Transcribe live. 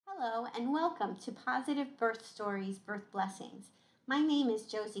Hello and welcome to Positive Birth Stories, Birth Blessings. My name is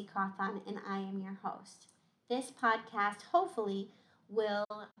Josie Cawthon and I am your host. This podcast hopefully will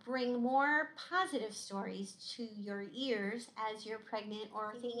bring more positive stories to your ears as you're pregnant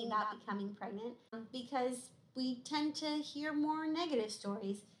or thinking about becoming pregnant, because we tend to hear more negative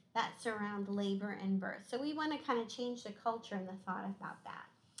stories that surround labor and birth. So we want to kind of change the culture and the thought about that.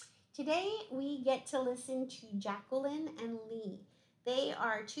 Today we get to listen to Jacqueline and Lee. They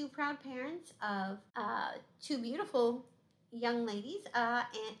are two proud parents of two beautiful young ladies.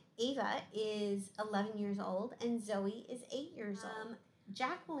 And Ava is 11 years old and Zoe is 8 years old.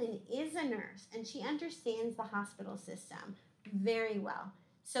 Jacqueline is a nurse and she understands the hospital system very well.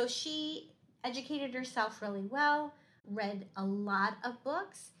 So she educated herself really well, read a lot of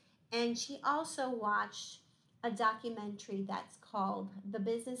books, and she also watched a documentary that's called The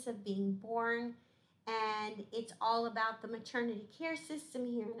Business of Being Born. And it's all about the maternity care system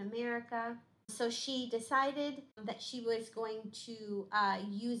here in America. So she decided that she was going to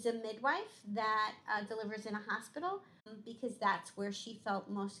use a midwife that delivers in a hospital because that's where she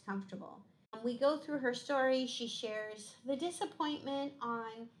felt most comfortable. We go through her story. She shares the disappointment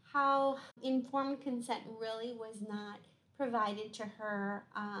on how informed consent really was not provided to her,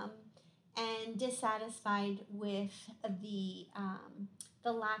 and dissatisfied with the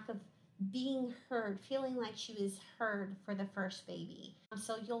lack of being heard, feeling like she was heard for the first baby.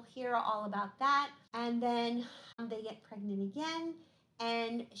 So you'll hear all about that. And then they get pregnant again,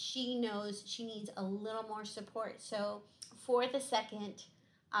 and she knows she needs a little more support. So for the second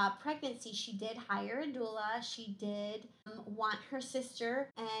pregnancy, she did hire a doula. She did want her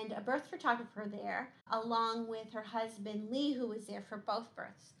sister and a birth photographer there, along with her husband, Lee, who was there for both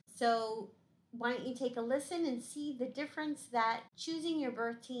births. So why don't you take a listen and see the difference that choosing your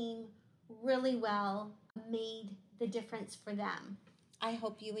birth team really well made the difference for them. I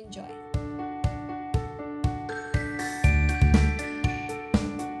hope you enjoy.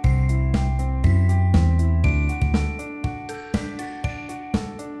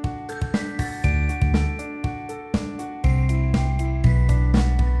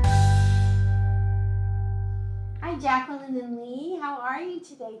 Hi, Jacqueline and Lee. How are you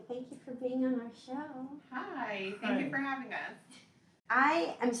today? Thank you for being on our show. Hi, thank you for having us.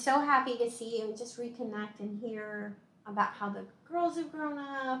 I am so happy to see you and just reconnect and hear about how the girls have grown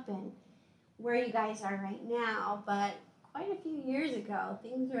up and where you guys are right now. But quite a few years ago,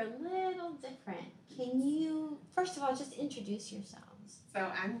 things were a little different. Can you, first of all, just introduce yourselves? So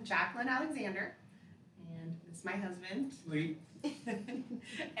I'm Jacqueline Alexander, and this is my husband, Lee.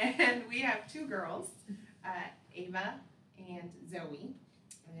 and we have two girls, Ava and Zoe.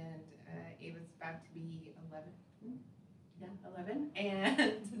 And Ava's about to be 11,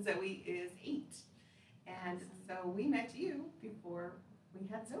 and Zoe is 8. And so we met you before we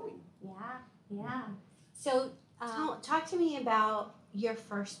had Zoe. Yeah. So talk to me about your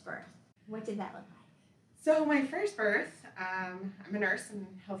first birth. What did that look like? So my first birth, I'm a nurse in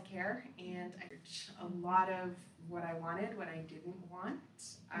healthcare, and I reached a lot of what I wanted, what I didn't want,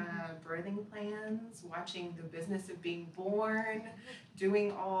 birthing plans, watching The Business of Being Born,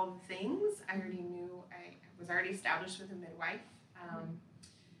 doing all the things. I already knew I was already established with a midwife,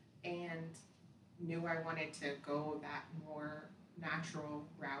 and knew I wanted to go that more natural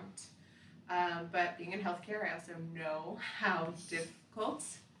route. But being in healthcare, I also know how difficult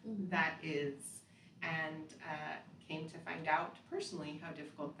that is, and came to find out personally how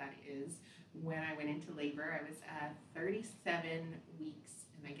difficult that is when I went into labor. I was 37 weeks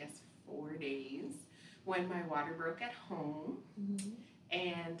and I guess 4 days when my water broke at home,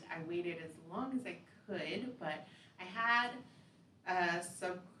 and I waited as long as I could, but I had a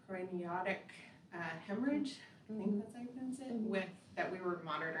subcraniotic hemorrhage, I think that's how you pronounce it, that we were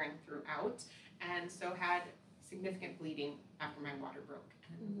monitoring throughout, and so had significant bleeding after my water broke,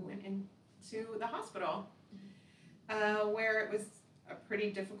 and went into the hospital, where it was a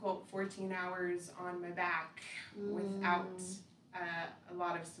pretty difficult 14 hours on my back without a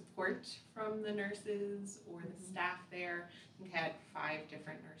lot of support from the nurses or the staff there. I think I had 5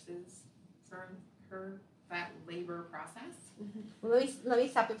 different nurses for that labor process. Well, let me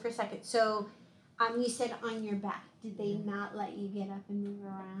stop you for a second. So you said on your back. Did they not let you get up and move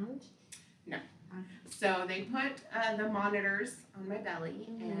around? No. So they put the monitors on my belly,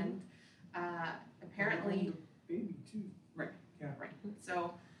 and apparently... Baby, too. Right. Yeah. Right.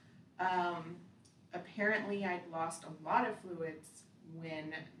 So apparently I'd lost a lot of fluids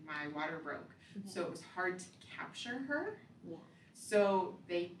when my water broke. So it was hard to capture her. Yeah. So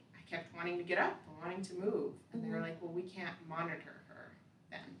I kept wanting to get up and wanting to move. And they were like, well, we can't monitor her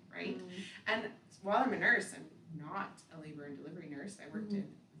then, right? And while I'm a nurse, I'm not a labor and delivery nurse. I worked in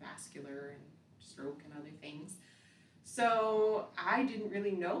cardiovascular and stroke and other things. So I didn't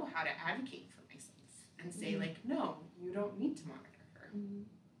really know how to advocate for myself and say, like, no, you don't need to monitor her.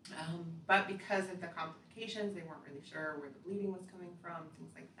 But because of the complications, they weren't really sure where the bleeding was coming from,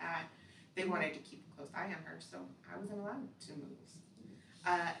 things like that. They wanted to keep a close eye on her, so I wasn't allowed to move.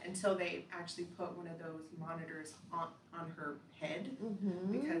 Until they actually put one of those monitors on her head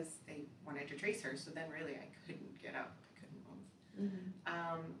because they wanted to trace her. So then really I couldn't get up, I couldn't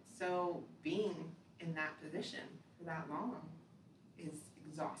move. So being in that position for that long is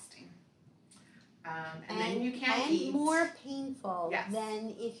exhausting. And then you can't eat. And more painful Yes.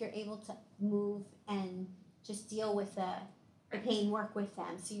 than if you're able to move and just deal with the pain, work with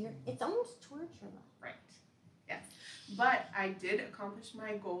them. So it's almost torture. Right. Yes. But I did accomplish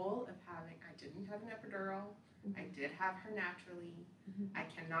my goal of I didn't have an epidural. I did have her naturally. I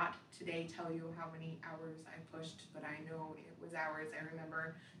cannot today tell you how many hours I pushed, but I know it was hours. I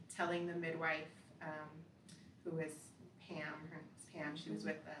remember telling the midwife, who was Pam, her name was Pam, she was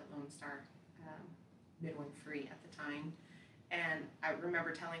with the Lone Star midwifery at the time, and I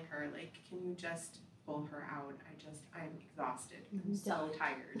remember telling her, like, can you just pull her out? I'm exhausted. I'm so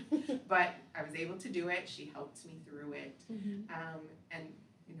tired. But I was able to do it. She helped me through it. And,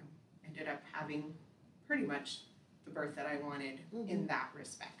 ended up having pretty much the birth that I wanted in that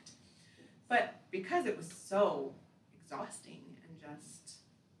respect. But because it was so exhausting and just,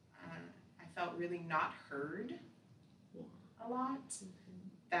 I felt really not heard a lot.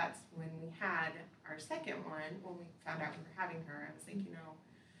 That's when we had our second one, when we found out we were having her, I was like,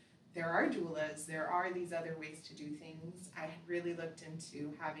 there are doulas, there are these other ways to do things. I had really looked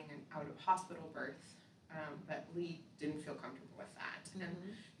into having an out-of-hospital birth, but Lee didn't feel comfortable with that. And,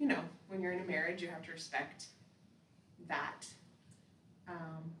 when you're in a marriage, you have to respect that.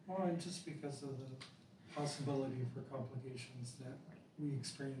 Well, and just because of the possibility for complications that we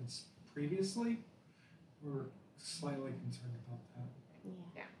experienced previously, we're slightly concerned about that.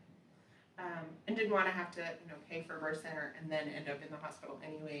 And didn't want to have to, pay for a birth center and then end up in the hospital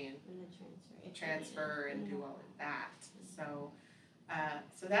anyway and transfer and do all of that. So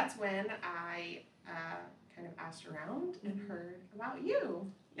that's when I kind of asked around and heard about you.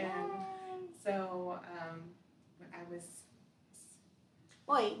 Yay. And so I was.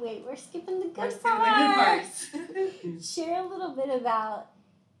 Wait, we're skipping the good parts. Share a little bit about.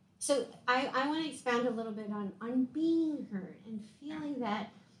 So I want to expand a little bit on being heard and feeling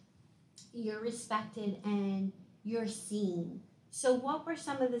that you're respected and you're seen. So what were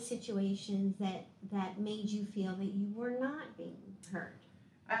some of the situations that made you feel that you were not being heard?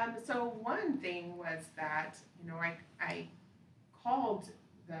 So one thing was that, I called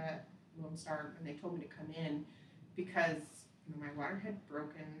the Lone Star when they told me to come in because, my water had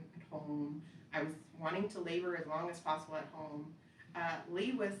broken at home. I was wanting to labor as long as possible at home.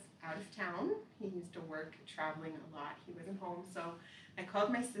 Lee was out of town. He used to work traveling a lot. He wasn't home. So I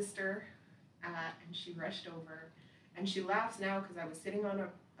called my sister, and she rushed over. And she laughs now because I was sitting on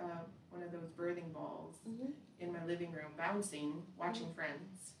one of those birthing balls in my living room, bouncing, watching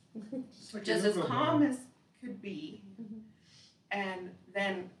Friends, which is as calm as could be. And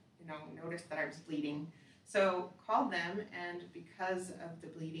then, noticed that I was bleeding. So called them, and because of the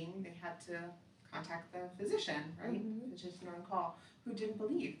bleeding, they had to contact the physician, right? Physician on call, who didn't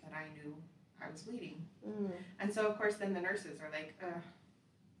believe that I knew I was bleeding. And so, of course, then the nurses are like,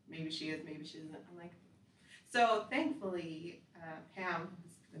 maybe she is, maybe she isn't. I'm like, so thankfully, Pam,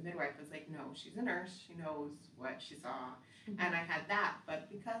 the midwife, was like, no, she's a nurse. She knows what she saw. And I had that, but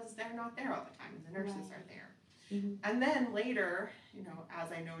because they're not there all the time, and the nurses are there. And then later,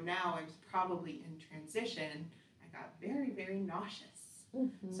 as I know now, I was probably in transition. I got very, very nauseous.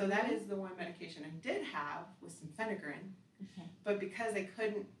 So that is the one medication I did have was some phenergan. But because I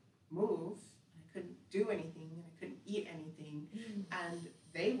couldn't move, I couldn't do anything, and I couldn't eat anything, and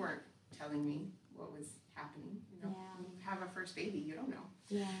they weren't telling me what was happening. When you have a first baby, you don't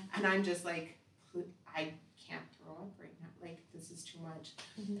know. And I'm just like, I can't throw up right now. Like, this is too much.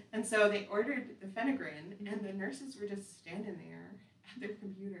 And so they ordered the phenergan, and the nurses were just standing there at their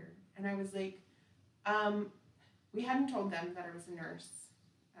computer. And I was like, we hadn't told them that I was a nurse.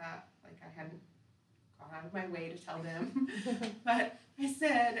 I hadn't gone out of my way to tell them. But I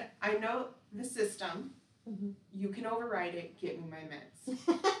said, I know the system. You can override it. Give me my meds.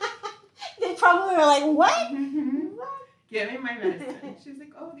 They probably were like, what? Give me my medicine. She was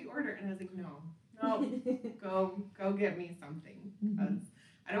like, oh, the order. And I was like, no, go get me something. Because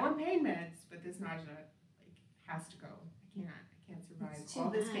I don't want pain meds, but this nausea has to go. I can't survive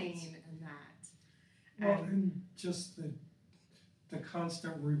all this pain and that. Well, and just the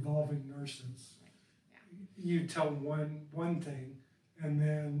constant revolving nurses. You tell one thing, and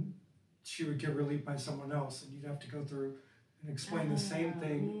then she would get relieved by someone else, and you'd have to go through and explain the same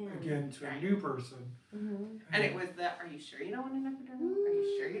thing again to a new person. And it was are you sure you don't want an epidural? Are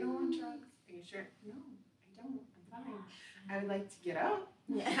you sure you don't want drugs? Are you sure? No, I don't. I'm fine. I would like to get up.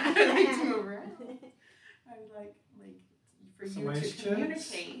 I would like to move around. I would like for you to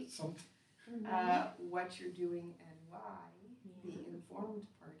communicate what you're doing and why. The informed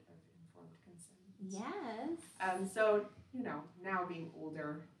part of informed consent. Yes. So, now being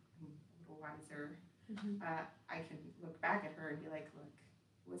older and a little wiser, I can look back at her and be like, look,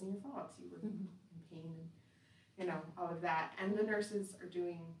 it wasn't your fault. You were in pain and, all of that. And the nurses are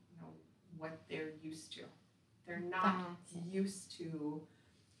doing, what they're used to. They're not used to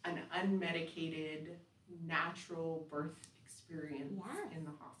an unmedicated, natural birth experience in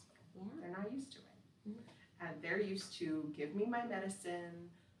the hospital. They're not used to it. And they're used to give me my medicine,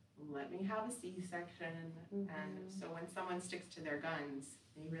 let me have a C-section, and so when someone sticks to their guns,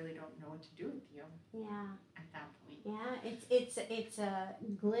 they really don't know what to do with you. At that point. It's a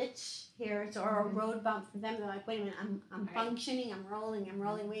glitch here, or a road bump for them. They're like, wait a minute, I'm functioning, I'm rolling.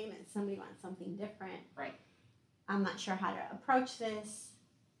 Wait a minute, somebody wants something different. Right. I'm not sure how to approach this.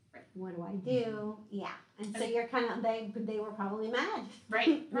 Right. What do I do? And so you're kind of they were probably mad.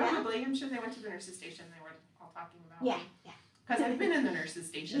 Right. Probably. I'm sure they went to the nurse's station. They were all talking about me. Because I've been in the nurse's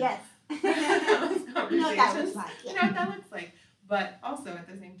station. Yes. Those conversations. You know what that looks like. You know what that looks like. But also at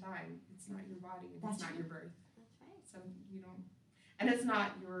the same time, it's not your body and it's not your birth. That's right. So you don't, and it's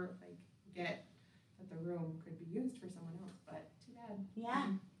not your get that the room could be used for someone else. But too bad. Yeah.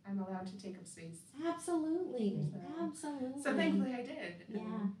 I'm allowed to take up space. Absolutely. So, Absolutely. So thankfully I did.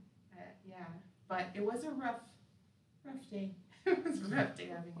 And, But it was a rough day. It was a rough day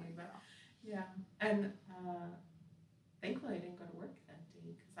having you. But and thankfully I didn't go to work that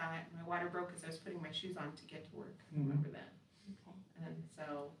day because my water broke as I was putting my shoes on to get to work. I remember that. Okay. And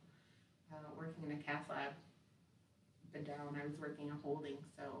so working in a cath lab, up and down, I was working a holding,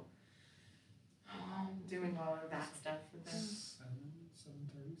 so doing all of that stuff with them.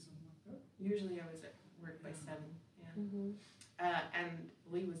 7:30, something like that. Usually I was at work by 7. And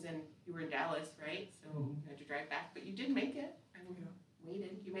Lee you were in Dallas, right? So you had to drive back, but you did make it. I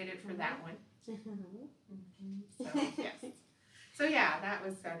waited. You made it for that one. So yes. So that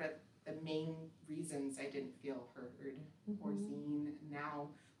was sort of the main reasons I didn't feel heard or seen. Now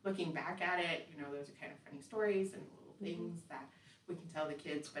looking back at it, those are kind of funny stories and little things that we can tell the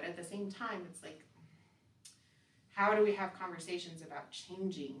kids. But at the same time, it's like, how do we have conversations about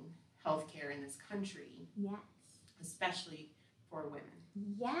changing healthcare in this country? Yes. Especially for women.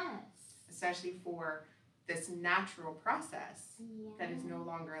 Yes. Especially for this natural process that is no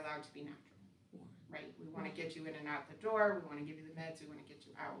longer allowed to be natural. Right? We want to get you in and out the door. We want to give you the meds. We want to get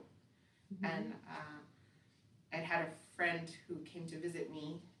you out. And I'd had a friend who came to visit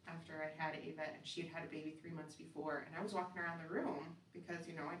me after I had Ava, and she had had a baby 3 months before, and I was walking around the room because,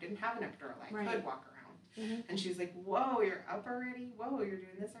 I didn't have an epidural. I could walk around. And she was like, whoa, you're up already? Whoa, you're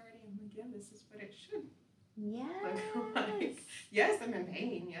doing this already? I'm like, yeah, this is what it should. Yes. Yes, I'm in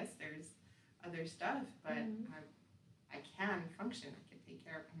pain. Yes, there's other stuff, but I can function. I can take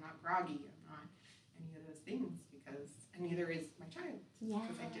care of it. I'm not groggy. I'm not any of those things and neither is my child.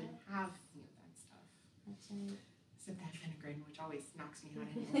 Because I didn't have any of that stuff. That's right. Except that Phenergan, which always knocks me out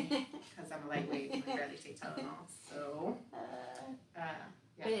anyway, because I'm a lightweight and I barely take Tylenol. So,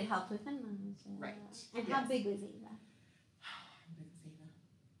 But it helped with the nausea. Right. And how big was Ava? How big was Ava?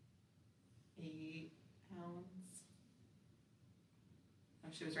 8 pounds.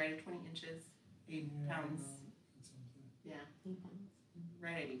 She was right at 20 inches. 8 pounds. 8 pounds.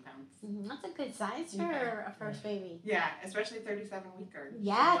 Right at 8 pounds. That's a good size for a first baby. Yeah, especially 37-weeker.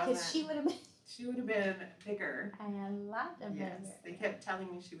 Yeah, because she would have been. She would have been bigger. A lot of bigger. Yes, they kept telling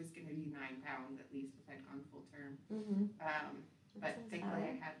me she was going to be 9 pounds at least if I'd gone full term. But thankfully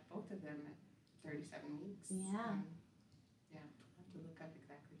I had both of them at 37 weeks. Yeah. I'll have to look up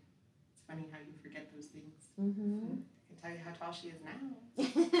exactly. It's funny how you forget those things. I can tell you how tall she is now.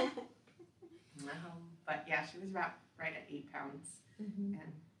 But she was about right at 8 pounds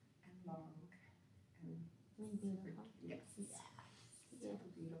and long and beautiful. Yes. Super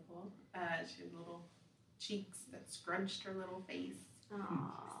beautiful. She had little cheeks that scrunched her little face. Aww.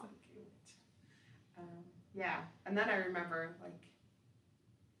 So cute. And then I remember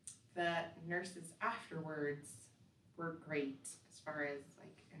the nurses afterwards were great as far as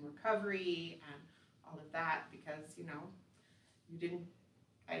in recovery and all of that because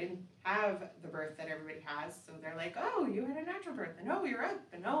I didn't have the birth that everybody has, so they're like, oh, you had a natural birth, and oh, you're up,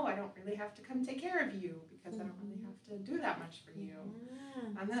 and oh, I don't really have to come take care of you because I don't really have to do that much for you.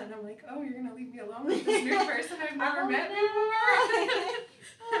 And then I'm like, oh, you're gonna leave me alone with this new person I've never met before.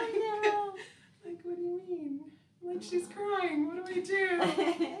 Oh no. she's crying. What do I do?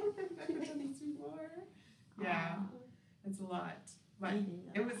 I've never done this before. Yeah, it's a lot. But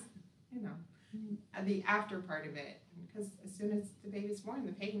it was, the after part of it, because as soon as the baby's born,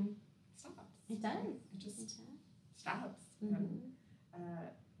 the pain stops. It does. It just stops. And,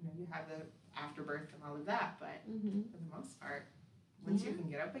 you have the afterbirth and all of that, but for the most part, once you can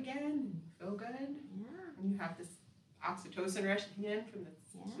get up again and you feel good, and you have this oxytocin rushing in from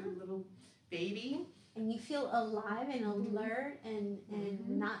this cute little baby. And you feel alive and alert and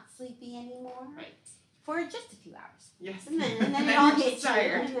not sleepy anymore. Right. For just a few hours. Yes. And then it all hits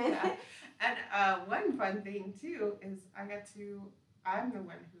tired. you. Yeah. And one fun thing, too, is I'm the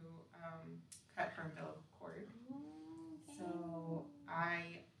one who cut her umbilical cord. Okay. So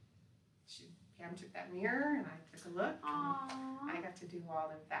Pam took that mirror and I took a look. And I got to do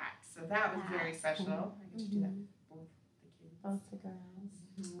all of that. So that was very special. Cool. I got to do that with both the kids. Both the girls.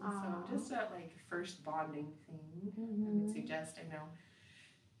 So just that first bonding thing. I would suggest, I know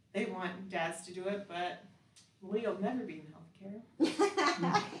they want dads to do it, but Lee will never be in healthcare.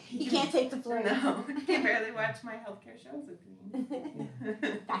 He can't take the floor. No, he can barely watch my healthcare shows with me.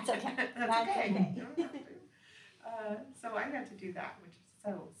 That's okay. That's okay. You don't have to. So I got to do that, which is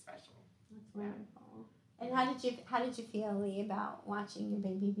so special. That's wonderful. And how did you feel, Lee, about watching your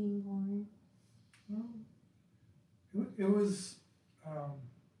baby being born? It was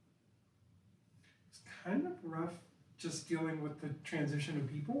kind of rough just dealing with the transition of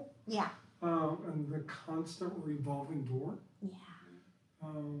people. Yeah. And the constant revolving door. Yeah.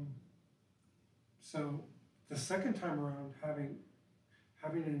 So the second time around, having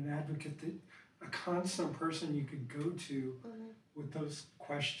an advocate, a constant person you could go to with those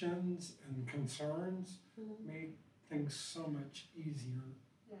questions and concerns made things so much easier.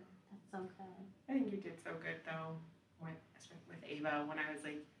 Yeah. That's so good. I think you did so good, though, especially with Ava, when I was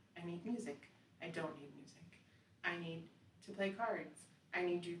like, I need music. I don't need music. I need to play cards. I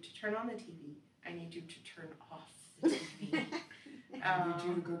need you to turn on the TV. I need you to turn off the TV. I need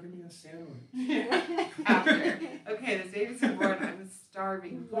you to go get me a sandwich. After. Okay, this baby's born. I'm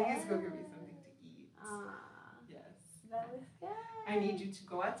starving. Please go get me something to eat. Yes. That was good. I need you to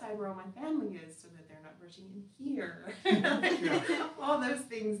go outside where all my family is so that they're not rushing in here. All those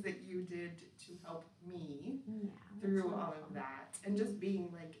things that you did to help me through all of that. And just being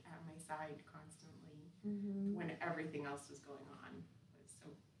at my side constantly when everything else was going on was so,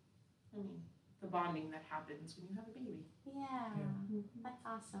 the bonding that happens when you have a baby. Yeah. That's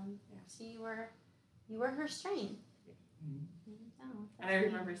awesome. Yeah. So you were her strain. And I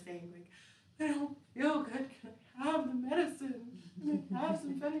remember saying, I don't feel good. Can I have the medicine? Can I have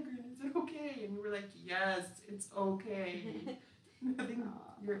some vinegar? Is it okay? And we were like, yes, it's okay.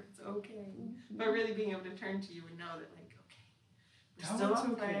 It's okay. But really being able to turn to you and know that, okay, we're still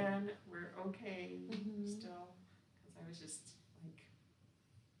on plan. We're okay. Still. Because I was just,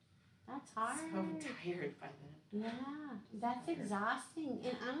 that's hard. so tired by then. Yeah, that's exhausting.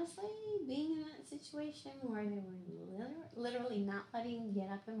 And honestly, being in that situation where they were literally not letting you get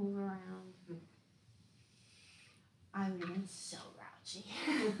up and move around, I would have been so grouchy.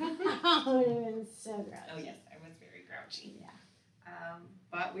 I would have been so grouchy. Oh, yes, I was very grouchy. Yeah.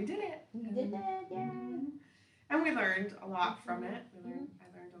 But we did it. We did it, yeah. And we learned a lot from it. I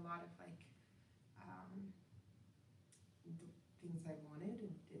learned a lot of things I wanted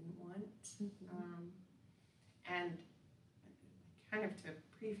and didn't want. And kind of to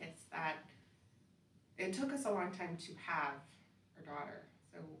preface that, it took us a long time to have our daughter.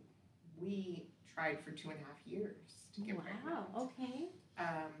 So we tried for 2.5 years to get pregnant. Wow, okay.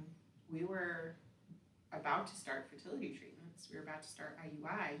 We were about to start fertility treatments. We were about to start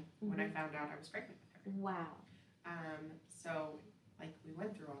IUI when I found out I was pregnant with her. Wow. So we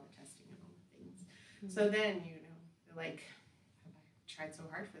went through all the testing and all the things. So then, I tried so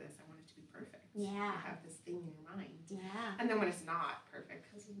hard for this. I want it to be perfect. Yeah. You have this thing in your mind. Yeah. And then when it's not perfect,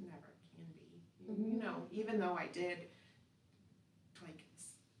 because it never can be, even though I did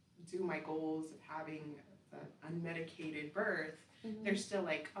do my goals of having the unmedicated birth, they're still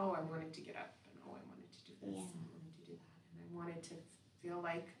oh, I wanted to get up, and oh, I wanted to do this, and I wanted to do that, and I wanted to feel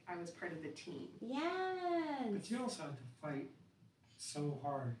like I was part of the team. Yes. But you also had to fight so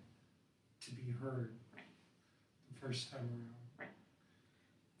hard to be heard. Right. The first time around.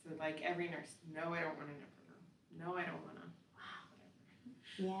 So every nurse, no, I don't want an upper room. No, I don't want to.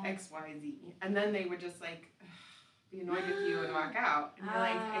 Whatever. Yeah. X, Y, Z. And then they would just be annoyed with you and walk out. And you're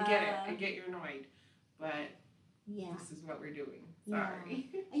I get it. I get you're annoyed. But this is what we're doing. Sorry.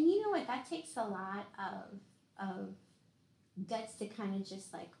 Yeah. And you know what? That takes a lot of guts to kind of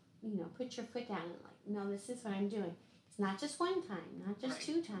just put your foot down and no, this is what I'm doing. It's not just one time, not just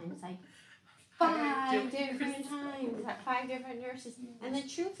 2 times, 5 different times, 5 different nurses. And the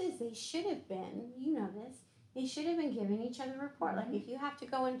truth is, they should have been, you know this, they should have been giving each other a report. Like, if you have to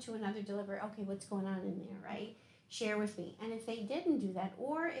go into another delivery, okay, what's going on in there, right? Share with me. And if they didn't do that,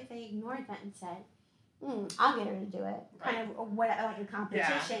 or if they ignored that and said, I'll get her to do it, kind of what, like a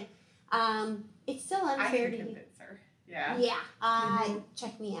competition, it's still unfair to you. Her. Yeah. Yeah.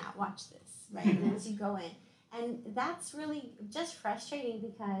 Check me out. Watch this, right? And as you go in. And that's really just frustrating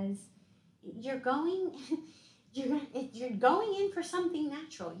because you're going in for something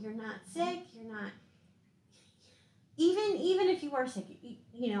natural. You're not sick. You're not even if you were sick.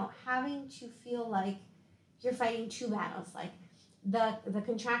 You know, having to feel like you're fighting 2 battles, like the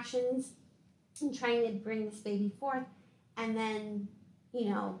contractions and trying to bring this baby forth, and then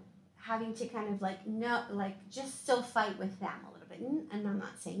having to kind of just still fight with them a little bit. And I'm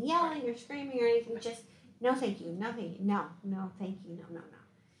not saying yelling or screaming or anything. Just no, thank you. No, thank you. No, thank you. No.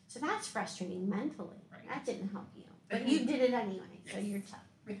 So that's frustrating mentally. Right. That didn't help you. But you did it anyway, so you're tough.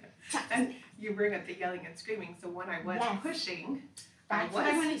 And you bring up the yelling and screaming. So when I was pushing, that's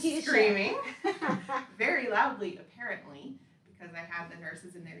I was screaming very loudly, apparently, because I had the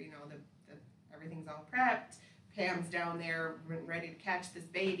nurses in there, the everything's all prepped. Pam's down there ready to catch this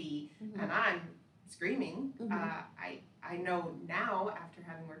baby, and I'm screaming. I know now, after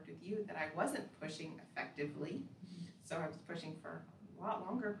having worked with you, that I wasn't pushing effectively. So I was pushing for a lot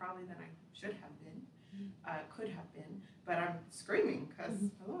longer probably than I should have been, could have been. But I'm screaming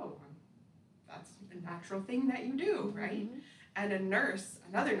because, hello, that's a natural thing that you do, right? And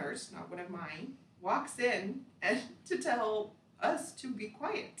another nurse, not one of mine, walks in and to tell us to be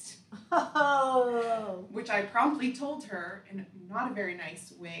quiet. Oh. Which I promptly told her in not a very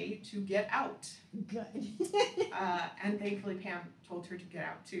nice way to get out. Good. And thankfully Pam told her to get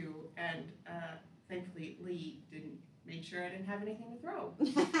out too. And thankfully Lee made sure I didn't have anything to throw.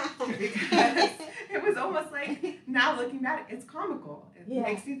 Because it was almost like, now looking back, it's comical. It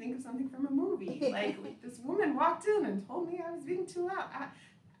makes you think of something from a movie. Like this woman walked in and told me I was being too loud.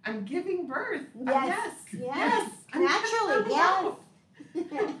 I'm giving birth. Yes. Naturally, yes.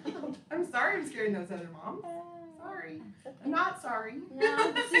 I'm sorry I'm scaring those other moms. Sorry. Okay. I'm not sorry.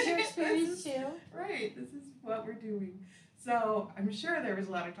 No, this is your experience too. Right. This is what we're doing. So I'm sure there was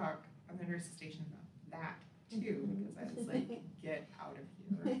a lot of talk on the nurse's station about that too, because I was like, get out of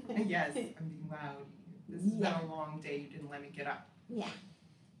here. Yes, I'm being loud. This has been a long day. You didn't let me get up. Yeah.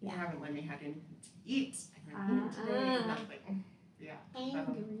 You haven't let me have anything to eat. I haven't eaten today. Nothing. Yeah.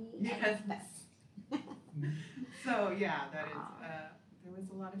 Angry. Yes. So yeah, that is. There was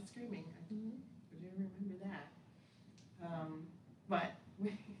a lot of screaming. I do remember that. But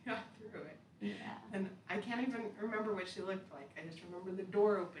we got through it. Yeah. And I can't even remember what she looked like. I just remember the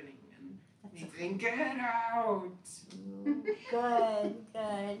door opening and me saying, "Get out!" Good.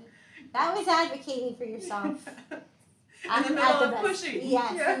 That was advocating for yourself. In the middle of pushing.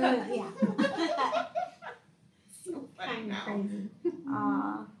 Yes. Yeah. So funny kind of now. crazy.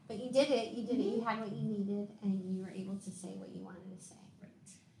 But you did it. You had what you needed, and you were able to say what you wanted to say. Right.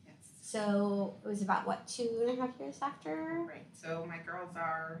 Yes. So it was about 2.5 years after? Right. So my girls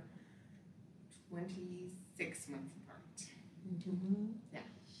are 26 months apart. Yeah.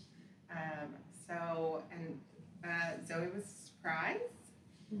 Zoe was a surprise.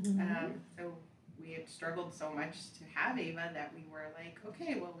 So we had struggled so much to have Ava that we were like,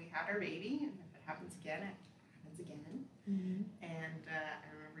 okay, well, we had our baby, and if it happens again, it happens again. And I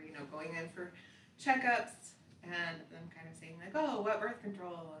remember, going in for checkups and them kind of saying like, oh, what birth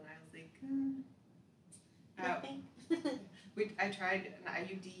control? And I was like, I tried an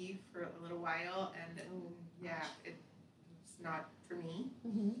IUD for a little while, and it's not for me.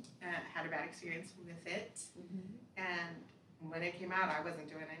 Had a bad experience with it, and when it came out, I wasn't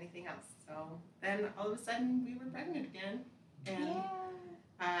doing anything else. So then all of a sudden, we were pregnant again, and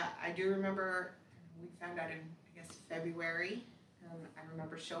I do remember we found out in February, and I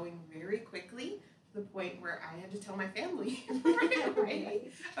remember showing very quickly to the point where I had to tell my family right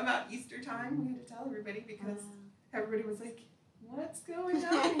away about Easter time. We had to tell everybody because everybody was like, "What's going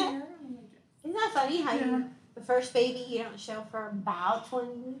on here?" I'm like, isn't that funny how the first baby you don't show for about 20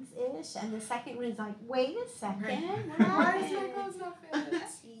 weeks ish, and the second one is like, wait a second, why is my clothes not fit?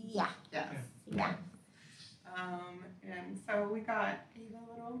 Yeah. And so we got Ava a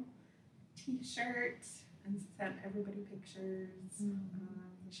little T-shirt and sent everybody pictures.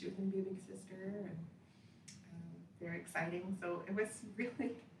 She was going to be a big sister, and very exciting. So it was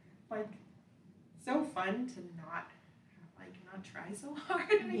really so fun to not try so hard.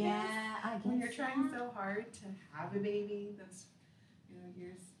 I guess when you're trying so hard to have a baby, those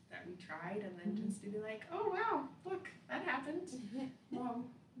years that we tried, and then just to be like, oh wow, look, that happened. Well,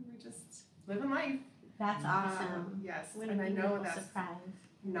 we were just living life. That's awesome. Yes, What and a I know beautiful that's surprise.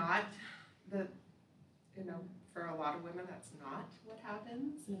 not the, for a lot of women, that's not what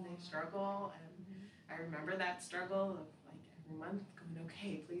happens, and they struggle, and I remember that struggle of like every month going,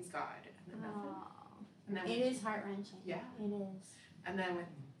 okay, please God, and then nothing. And then It is heart-wrenching. Yeah. It is. And then with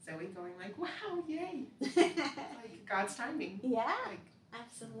Zoe going like, wow, yay, like God's timing. Yeah, Like,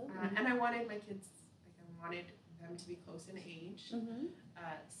 absolutely. and I wanted my kids, like I wanted them to be close in age,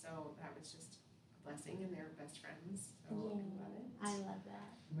 so that was just a blessing, and they're best friends, so I love it. I love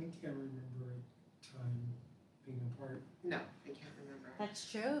that. I can't remember a time being apart. No, I can't remember.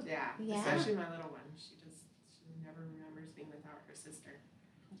 That's true. Yeah, especially my little one. She never remembers being without her sister.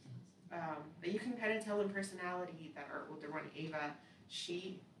 But you can kind of tell in personality that our older one, Ava,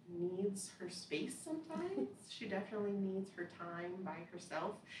 she needs her space sometimes. She definitely needs her time by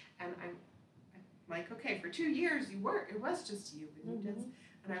herself. And I'm like, okay, for 2 years it was just you, and you just,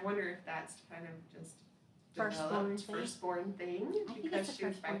 and I wonder if that's kind of just firstborn thing because she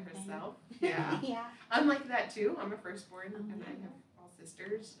was by herself. Yeah. Yeah. I'm like that too. I'm a firstborn, and I have all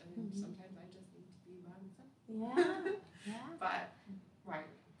sisters, and sometimes I just need to be by myself. Yeah. Yeah. But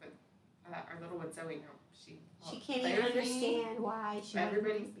our little one Zoe, no, she can't even understand why she.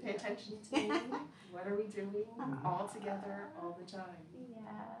 Everybody pay attention to me. What are we doing? All together, all the time.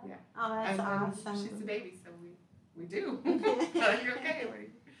 Yeah. Yeah. Oh, that's awesome. She's a baby, so we do. Like, okay,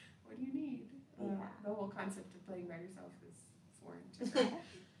 what do you need? The whole concept of playing by yourself is foreign to her.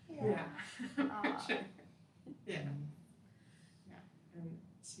 Yeah. Sure. Yeah. Yeah. And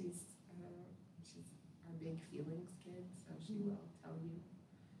she's our big feelings kid, so she will tell you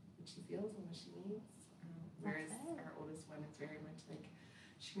what she feels and what she needs. Whereas our oldest one is very much like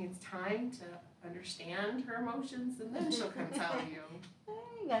she needs time to understand her emotions, and then she'll come tell you.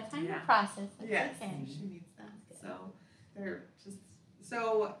 You got time to process. That's yes, okay. she needs that. So they're just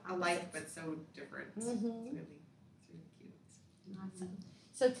so alike but so different. It's really cute. Awesome.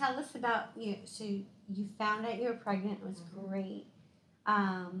 So tell us about you. So you found out you were pregnant. It was great.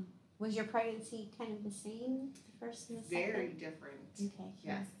 Was your pregnancy kind of the same, the first and the second? Very different. Okay.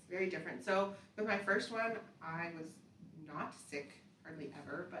 Yes, very different. So with my first one, I was not sick hardly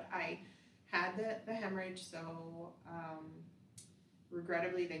ever, but I had the hemorrhage. So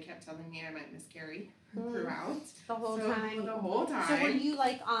regrettably, they kept telling me I might miscarry throughout. The whole time. The whole time. So were you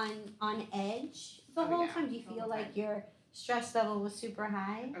like on edge the whole time? Do you feel like your stress level was super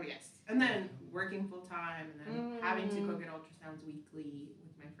high? Oh yes. And then working full time, and then having to go get ultrasounds weekly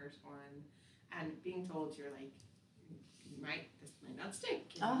with my first one, and being told you're like, this might not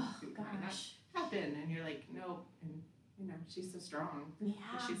stick. It might not happen, and you're like, nope. And she's so strong. Yeah.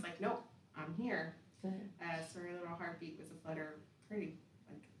 And she's like, nope, I'm here. Good. So her little heartbeat was a flutter pretty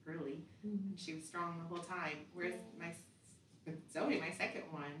early, and she was strong the whole time. Whereas with Zoe, my second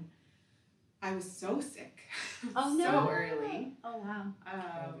one, I was so sick. Oh no! So early. Oh wow.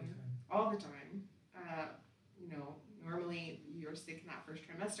 All the time. Normally you're sick in that first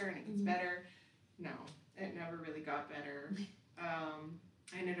trimester and it gets better. No, it never really got better.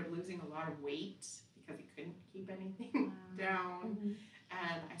 I ended up losing a lot of weight because I couldn't keep anything down.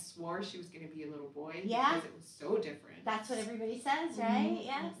 And I swore she was going to be a little boy because it was so different. That's what everybody says, right?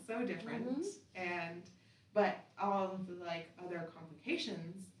 Yeah. So different. But all of the other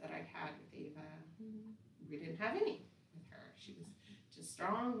complications that I had with Ava, we didn't have any with her. She was just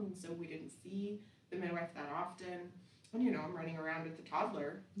strong, and so we didn't see the midwife that often. And I'm running around with the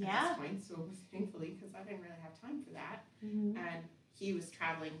toddler at this point, so thankfully, because I didn't really have time for that. And he was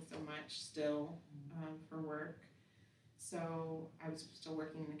traveling so much still for work. So I was still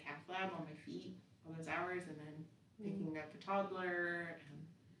working in the cath lab on my feet all those hours, and then picking up the toddler, and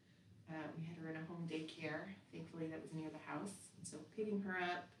we had her in a home daycare, thankfully that was near the house, and so picking her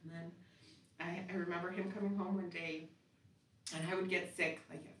up, and then I remember him coming home one day, and I would get sick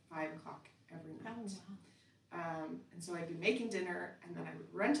at 5 o'clock every night. Oh, wow. And so I'd be making dinner, and then I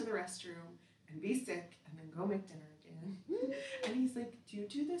would run to the restroom and be sick, and then go make dinner again. And he's like, do you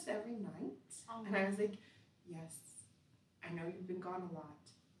do this every night? Oh, and I was like, yes, I know you've been gone a lot,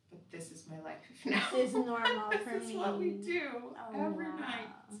 but this is my life now. This is normal for me. This is what we do every wow. night.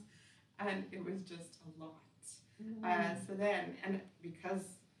 And it was just a lot. So then, and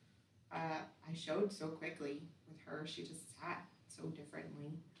because I showed so quickly with her, she just sat so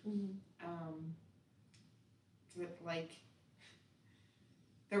differently.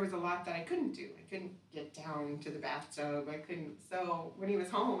 There was a lot that I couldn't do. I couldn't get down to the bathtub. I couldn't. So when he was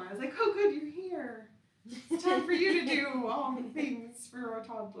home, I was like, oh, good, you're here. It's time for you to do all the things for our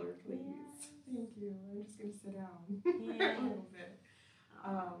toddler, please. Yeah. Thank you. I'm just going to sit down for a little bit.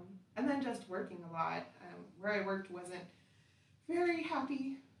 And then just working a lot. Where I worked wasn't very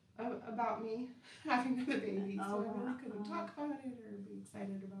happy about me having the baby, so I really couldn't wow. talk about it or be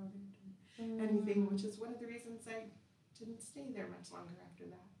excited about it or anything, which is one of the reasons I didn't stay there much longer after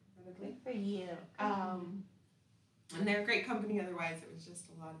that. Good for you. And they're a great company otherwise. It was just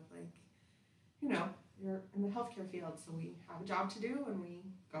a lot of like, you know, you're in the healthcare field, so we have a job to do and we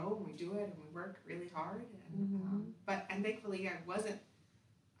go and we do it and we work really hard. And and thankfully I wasn't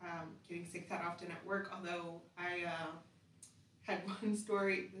getting sick that often at work, although I had one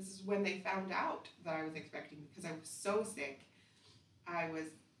story. This is when they found out that I was expecting, because I was so sick. I was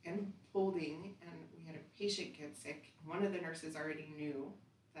in holding and we had a patient get sick. One of the nurses already knew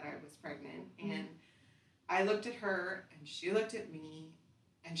that I was pregnant, and I looked at her and she looked at me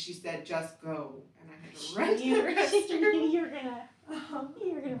and she said, "Just go." And I had to run to the restroom. You're gonna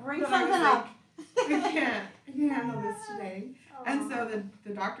bring But something I was up. like, I can't handle this today. And so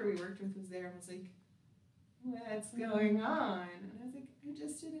the doctor we worked with was there and was like, "What's going on?" And I was like, "I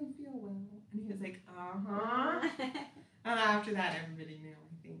just didn't feel well." And he was like, "Uh-huh." And after that, everybody knew,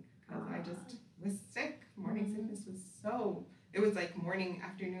 I think, because I just was sick. Morning sickness was so, it was like morning,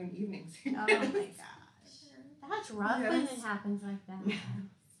 afternoon, evening sickness. Oh my gosh. That's rough when it happens like that. Yes.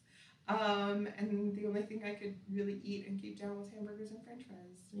 And the only thing I could really eat and keep down was hamburgers and french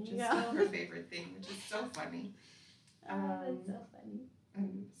fries, which is still her favorite thing, which is so funny. That's so funny.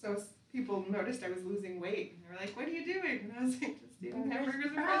 And so people noticed I was losing weight, and they were like, "What are you doing?" And I was like, "Just eating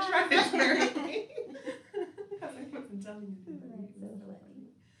hamburgers and french fries." Because I wasn't telling you.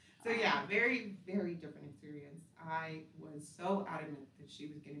 So yeah, very, very different experience. I was so adamant that she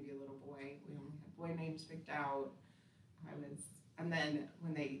was going to be a little boy. We only had boy names picked out. And then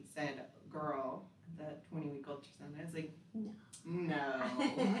when they said girl, the 20-week ultrasound, I was like, no.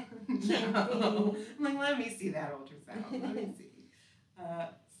 I'm like, let me see that ultrasound. Let me see.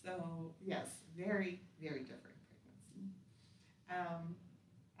 So yes, very, very different pregnancy.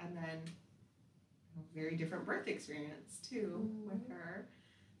 And then very different birth experience too with her.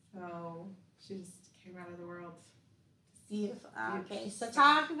 So she just came out of the world. Beautiful. Okay, so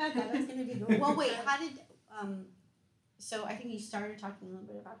talk about that. That's going to be good. Well, wait, how did, so I think you started talking a little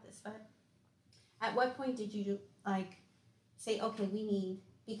bit about this, but at what point did you, like, say, okay, we need,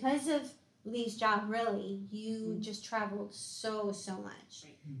 because of Lee's job, really, you just traveled so much.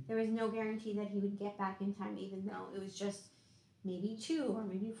 Right. There was no guarantee that he would get back in time, even though it was just maybe 2 or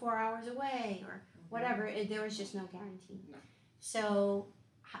maybe 4 hours away or whatever. There was just no guarantee. No. So,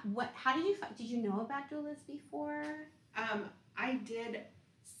 how did you know about doulas before? I did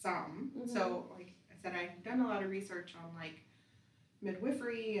some. So, like I said, I'd done a lot of research on like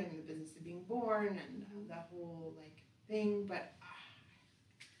midwifery and the business of being born and the whole like thing. But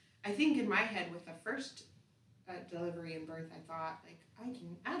I think in my head, with the first delivery and birth, I thought like I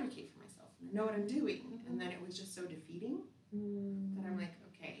can advocate for myself and I know what I'm doing. And then it was just so defeating that I'm like,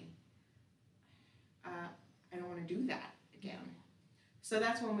 okay, I don't want to do that again. So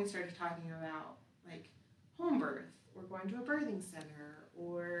that's when we started talking about like home birth or going to a birthing center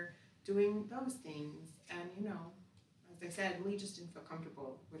or doing those things. And, you know, as I said, Lee just didn't feel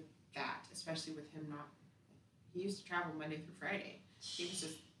comfortable with that, especially with him not, he used to travel Monday through Friday. He was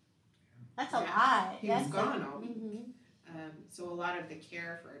just, that's a lot. He was gone all week. So a lot of the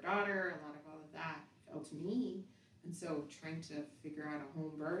care for our daughter, a lot of all of that fell to me. And so trying to figure out a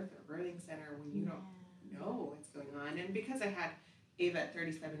home birth or birthing center when you don't know what's going on. And because I had Ava at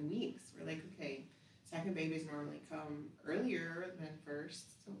 37 weeks, we're like, okay, second babies normally come earlier than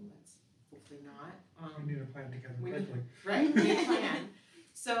first, so let's hopefully not. We need to plan together quickly. Right, we need a plan.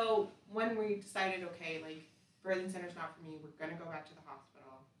 So when we decided, okay, like birthing center's not for me, we're gonna go back to the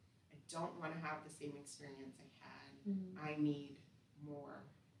hospital. I don't want to have the same experience I had. I need more.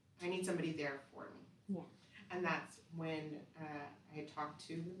 I need somebody there for me. Yeah. And that's when I had talked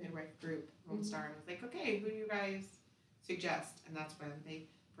to the midwife group, Home Star, and I was like, okay, who do you guys suggest? And that's when they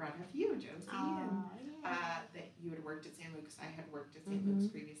brought up you, Josie, and that you had worked at St. Luke's. I had worked at St.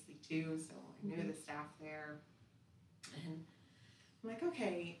 Luke's previously too, so I knew the staff there. And I'm like,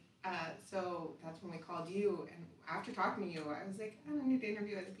 okay, so that's when we called you. And after talking to you, I was like, I don't need to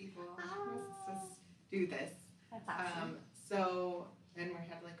interview other people. Let's just do this. That's awesome. So then we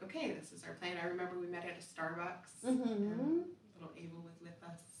had like, okay, this is our plan. I remember we met at a Starbucks. And little Ava was with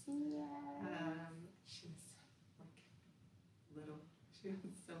us. Yeah. She was like little. She was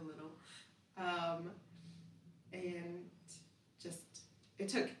so little. And just, it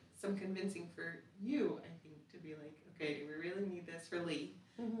took some convincing for you, I think, to be like, okay, do we really need this for Lee?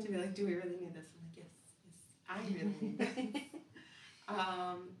 To be like, do we really need this? I'm like, yes, I really need this.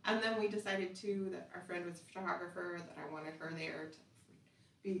 And then we decided too that our friend was a photographer, that I wanted her there to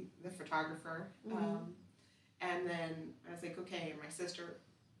be the photographer. And then I was like, okay, my sister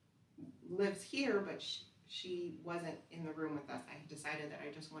lives here, but she wasn't in the room with us. I decided that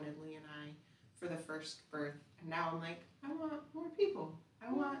I just wanted Lee and I for the first birth. And now I'm like, I want more people.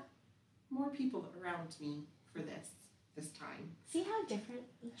 I want more people around me for this time. See how different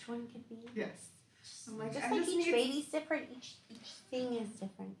each one could be? Yes. I'm like, just like each baby's different, each thing is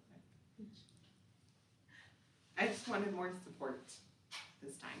different. I just wanted more support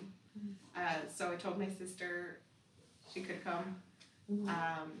this time. So I told my sister she could come.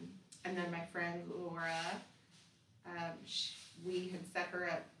 And then my friend Laura, we had set her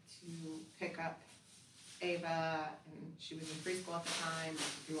up to pick up Ava, and she was in preschool at the time, and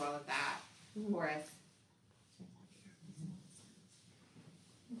to do all of that for us.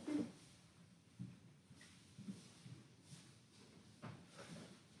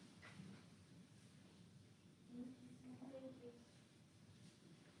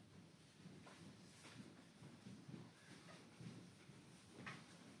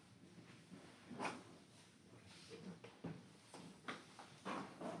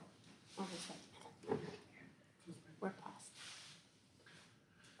 We're paused.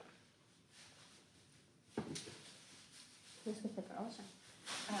 Who's with the girls?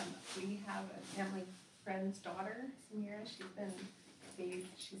 We have a family friend's daughter, Samira.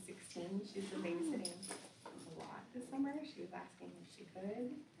 She's 16. She's been babysitting a lot this summer. She was asking if she could.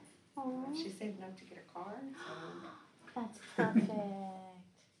 Aww. She saved up to get a car. That's perfect.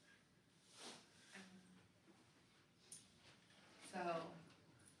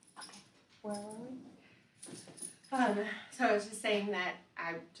 Where were we? So I was just saying that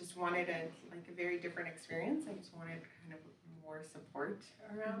I just wanted a very different experience. I just wanted kind of more support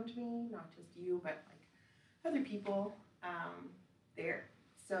around me, not just you, but like other people there.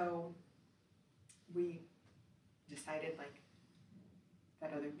 So we decided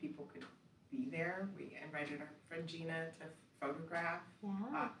that other people could be there. We invited our friend Gina to photograph.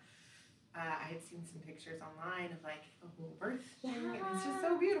 Yeah. I had seen some pictures online of the whole birth thing, Yeah. and it's just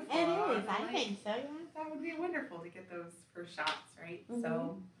so beautiful. It is. I think so. Yeah. That would be wonderful to get those first shots, right? Mm-hmm.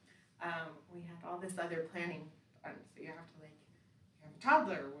 So we had all this other planning done. So you have to you have a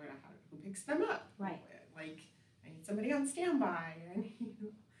toddler. Who picks them up? Right. I need somebody on standby. I need,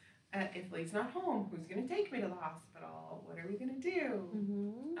 if Lee's not home, who's going to take me to the hospital? What are we going to do?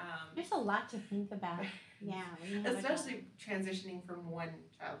 Mm-hmm. There's a lot to think about. Yeah. Especially transitioning from one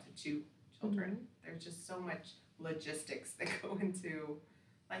child to two children. Mm-hmm. There's just so much logistics that go into,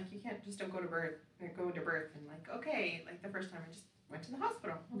 you can't just go to birth and okay, the first time I just went to the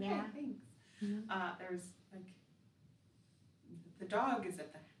hospital. Okay, yeah. Thanks. Mm-hmm. There's the dog is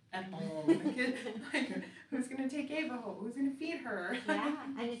at home. The kid, who's gonna take Ava home? Who's gonna feed her? Yeah,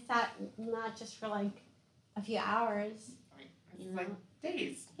 and it's not just for a few hours. Right. It's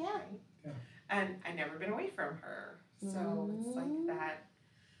days. Yeah. Right? Yeah. And I've never been away from her, so it's that.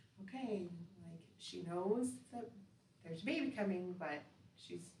 Okay, she knows that there's a baby coming, but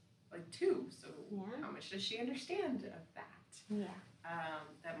she's 2, so how much does she understand of that? Yeah.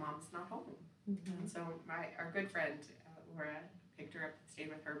 That mom's not home. Mm-hmm. And so our good friend Laura picked her up and stayed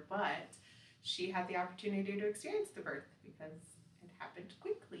with her, but she had the opportunity to experience the birth because it happened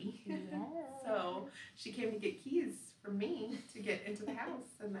quickly. Yeah. So she came to get keys from me to get into the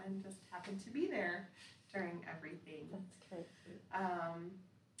house, and then just happened to be there during everything. That's crazy.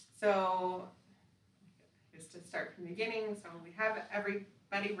 So just to start from the beginning, so we have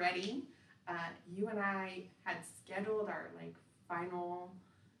everybody ready. You and I had scheduled our final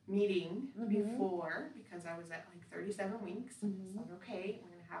meeting before because I was at 37 weeks. Mm-hmm. So okay, we're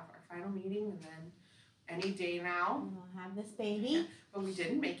gonna have our final meeting, and then any day now we'll have this baby. Yeah, but we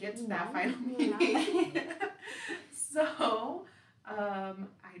didn't make it to that final meeting. So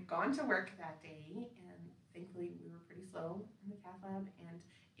I'd gone to work that day, and thankfully we were pretty slow in the cath lab, and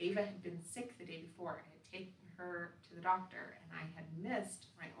Ava had been sick the day before. I had taken her to the doctor, and I had missed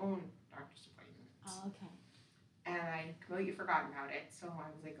my own doctor's appointment. Oh, okay. And I completely forgot about it. So I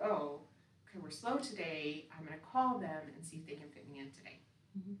was like, oh, okay, we're slow today. I'm going to call them and see if they can fit me in today.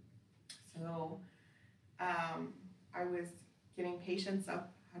 Mm-hmm. So I was getting patients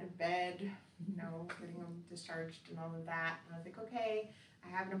up out of bed, getting them discharged and all of that. And I was like, okay,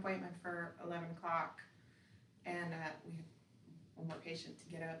 I have an appointment for 11 o'clock. And we had one more patient to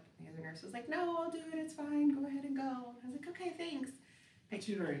get up. And the other nurse was like, no, I'll do it. It's fine. Go ahead and go. And I was like, okay, thanks. But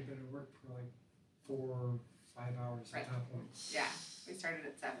you'd already been at work for 4 or 5 hours at that point. Yeah, we started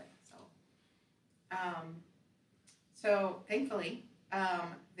at 7. So thankfully,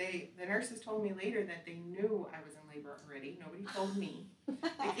 the nurses told me later that they knew I was in labor already. Nobody told me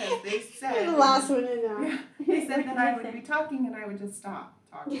because they said you're the last one to know. Yeah, they said that I would be talking and I would just stop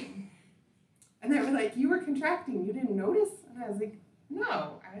talking. And they were like, "You were contracting. You didn't notice?" And I was like,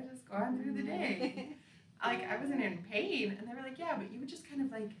 no, I was just going through the day. Like, I wasn't in pain. And they were like, yeah, but you would just kind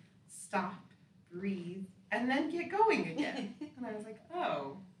of like stop, breathe, and then get going again. And I was like,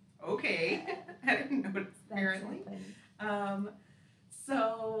 oh, okay. I didn't notice, apparently.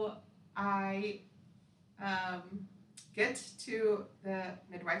 So I get to the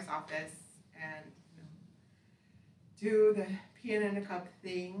midwife's office and do the peeing in a cup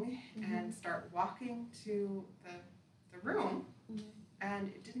thing and start walking to the room, and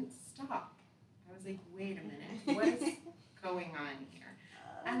it didn't stop. I was like, wait a minute, what is going on here?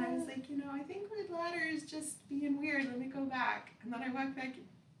 And I was like, I think my bladder is just being weird. Let me go back. And then I walked back,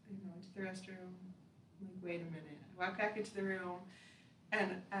 into the restroom. I'm like, wait a minute. I walked back into the room,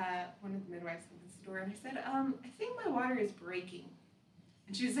 and one of the midwives opens the door, and I said, I think my water is breaking.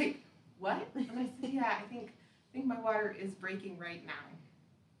 And she was like, what? And I said, yeah, I think my water is breaking right now.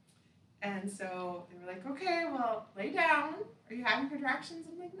 And so they were like, okay, well, lay down. Are you having contractions?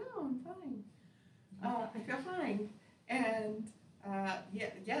 I'm like, no, I'm fine. I feel fine. And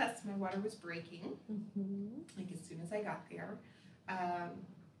yes, my water was breaking. Like, as soon as I got there. I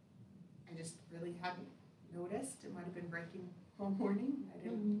just really hadn't noticed. It might have been breaking all morning. I